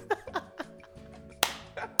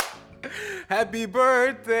 Happy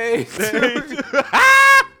birthday to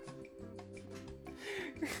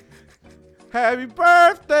Happy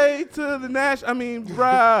birthday to the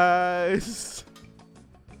Bryce.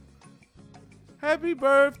 Happy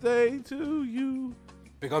birthday to you.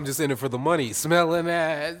 Think I'm just in it for the money. Smelling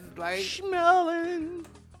ass. Like Smelling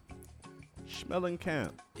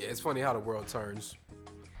camp. yeah, it's funny how the world turns.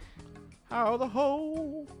 How the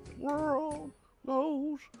whole world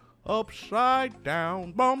goes upside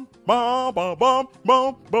down. Bum, bum, bum, bum,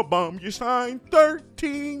 bum, bum, bum. You signed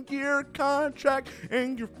 13-year contract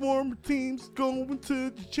and your former team's going to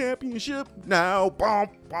the championship now. Bum,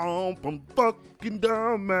 bum, bum, fucking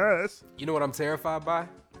dumbass. You know what I'm terrified by?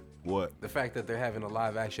 What? The fact that they're having a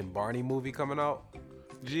live action Barney movie coming out.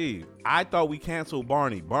 Gee, I thought we canceled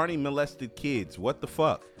Barney. Barney molested kids. What the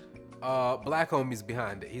fuck? Black homie's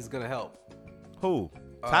behind it. He's gonna help. Who?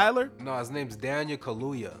 Tyler? No, his name's Daniel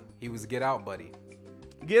Kaluuya. He was Get Out buddy.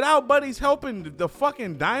 Get Out buddy's helping the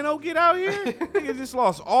fucking dino get out here? Nigga just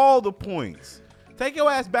lost all the points. Take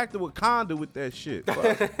your ass back to Wakanda with that shit.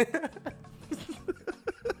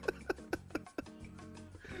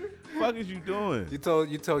 Fuck is you doing? You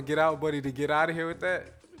told Get Out buddy to get out of here with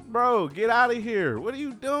that? Bro, get out of here. What are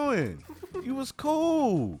you doing? You was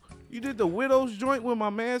cool. You did the Widows joint with my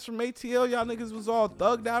mans from ATL. Y'all niggas was all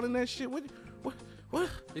thugged out in that shit. What?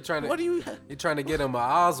 You trying to? What are you? You trying to get him a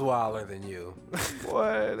Osweiler than you?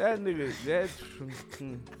 Boy, that nigga.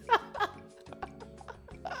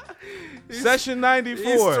 Session 94.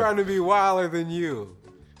 He's trying to be wilder than you.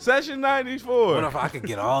 Session 94. What if I could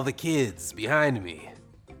get all the kids behind me?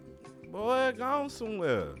 Boy, gone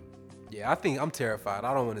somewhere. Yeah, I think I'm terrified.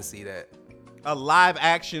 I don't want to see that. A live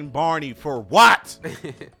action Barney for what?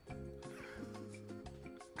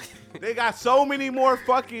 They got so many more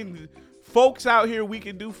fucking folks out here we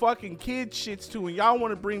can do fucking kid shits to, and y'all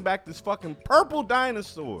want to bring back this fucking purple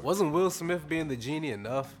dinosaur. Wasn't Will Smith being the genie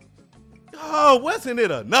enough? Oh, wasn't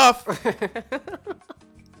it enough?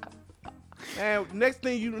 And next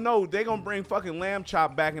thing you know, they gonna bring fucking Lamb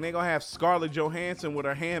Chop back, and they gonna have Scarlett Johansson with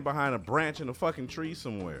her hand behind a branch in a fucking tree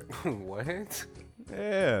somewhere. What?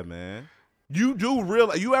 Yeah, man. You do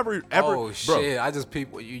realize you ever? Oh bro, shit! I just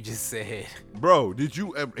peeped what you just said. Bro, did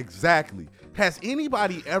you ever, exactly? Has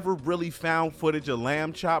anybody ever really found footage of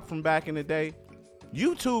Lamb Chop from back in the day?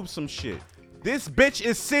 YouTube some shit. This bitch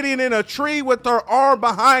is sitting in a tree with her arm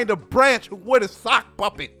behind a branch with a sock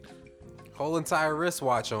puppet. Whole entire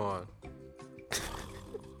wristwatch on.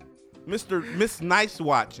 Miss Nice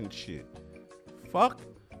Watch and shit. Fuck.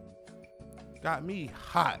 Got me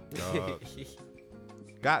hot, dog.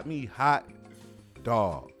 Got me hot,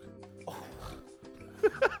 dog.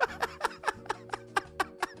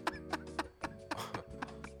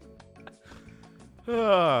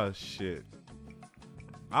 Oh shit.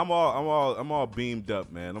 I'm all beamed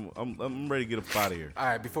up, man. I'm ready to get up out of here. All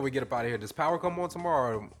right, before we get up out of here, does Power come on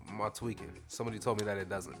tomorrow or am I tweaking? Somebody told me that it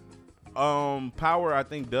doesn't. Power I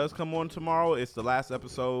think does come on tomorrow. It's the last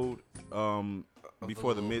episode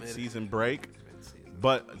before the mid-season break.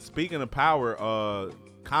 But speaking of Power,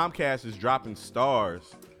 Comcast is dropping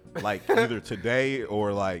stars like either today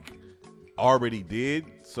or like already did.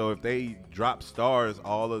 So if they drop stars,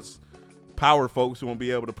 all us Power folks won't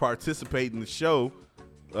be able to participate in the show.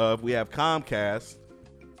 If we have Comcast,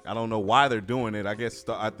 I don't know why they're doing it. I guess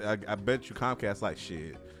I bet you Comcast like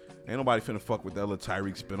shit. Ain't nobody finna fuck with that little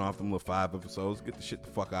Tyreek spinoff, them little 5 episodes. Get the shit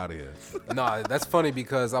the fuck out of here. Nah, that's funny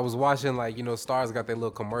because I was watching Stars got their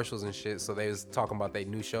little commercials and shit, so they was talking about their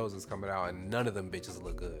new shows that's coming out, and none of them bitches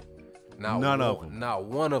look good. None of them. Not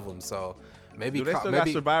one of them. So maybe do they still got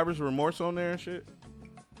Survivor's Remorse on there and shit?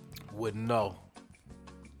 Wouldn't know.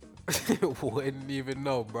 Wouldn't even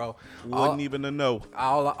know, bro. Wouldn't even know.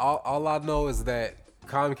 All I know is that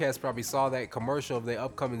Comcast probably saw that commercial of their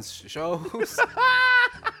upcoming shows.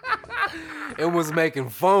 It was making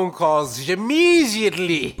phone calls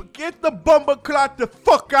immediately. Get the bumper clot the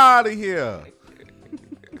fuck out of here.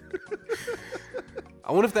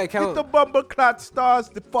 I wonder if that counts. Get the bumper clot stars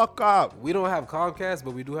the fuck out. We don't have Comcast,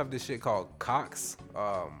 but we do have this shit called Cox.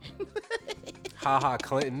 Haha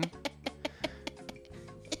Clinton.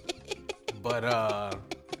 But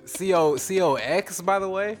COX, by the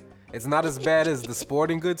way, it's not as bad as the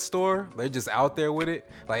sporting goods store. They're just out there with it.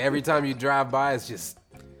 Like every time you drive by, it's just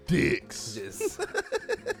Dicks.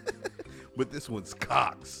 But this one's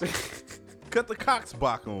cocks. Cut the Cox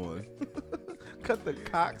box on. Cut the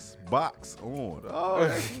Cox box on. Oh,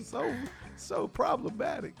 that's so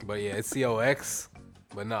problematic. But yeah, it's COX.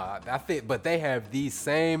 But nah, but they have the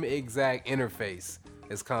same exact interface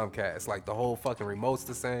as Comcast. Like the whole fucking remote's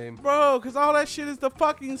the same. Bro, cause all that shit is the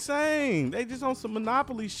fucking same. They just on some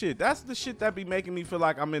monopoly shit. That's the shit that be making me feel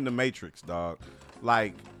like I'm in the Matrix, dog.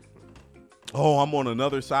 Like, oh, I'm on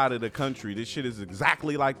another side of the country. This shit is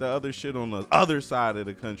exactly like the other shit on the other side of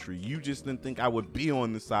the country. You just didn't think I would be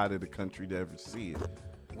on the side of the country to ever see it.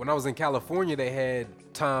 When I was in California, they had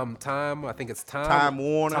Time. I think it's Time. Time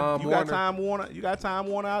Warner. Time you Warner. got Time Warner. You got Time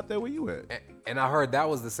Warner out there where you at? And I heard that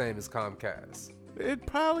was the same as Comcast. It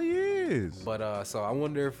probably is. But so I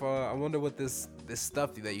wonder what this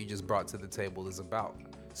stuff that you just brought to the table is about.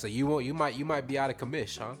 So you might be out of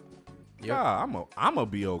commish, huh? Yeah, I'ma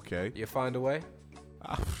be okay. You find a way.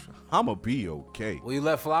 I'ma be okay. Will you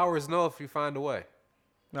let Flowers know if you find a way?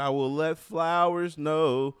 I will let Flowers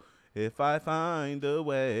know if I find a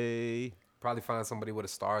way. Probably find somebody with a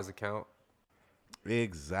Stars account.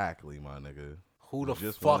 Exactly, my nigga. Who the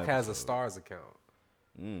Just fuck one has a episode. Stars account?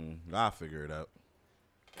 I'll figure it out.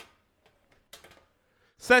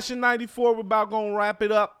 Session 94, we're about gonna wrap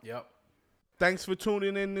it up. Yep. Thanks for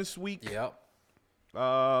tuning in this week. Yep.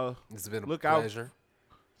 It's been a Look out. pleasure.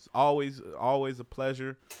 It's always a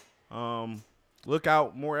pleasure. Look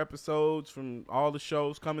out, more episodes from all the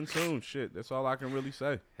shows coming soon. Shit, that's all I can really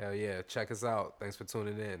say. Hell yeah. Check us out. Thanks for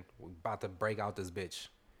tuning in. We're about to break out this bitch.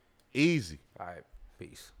 Easy. All right.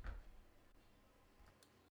 Peace.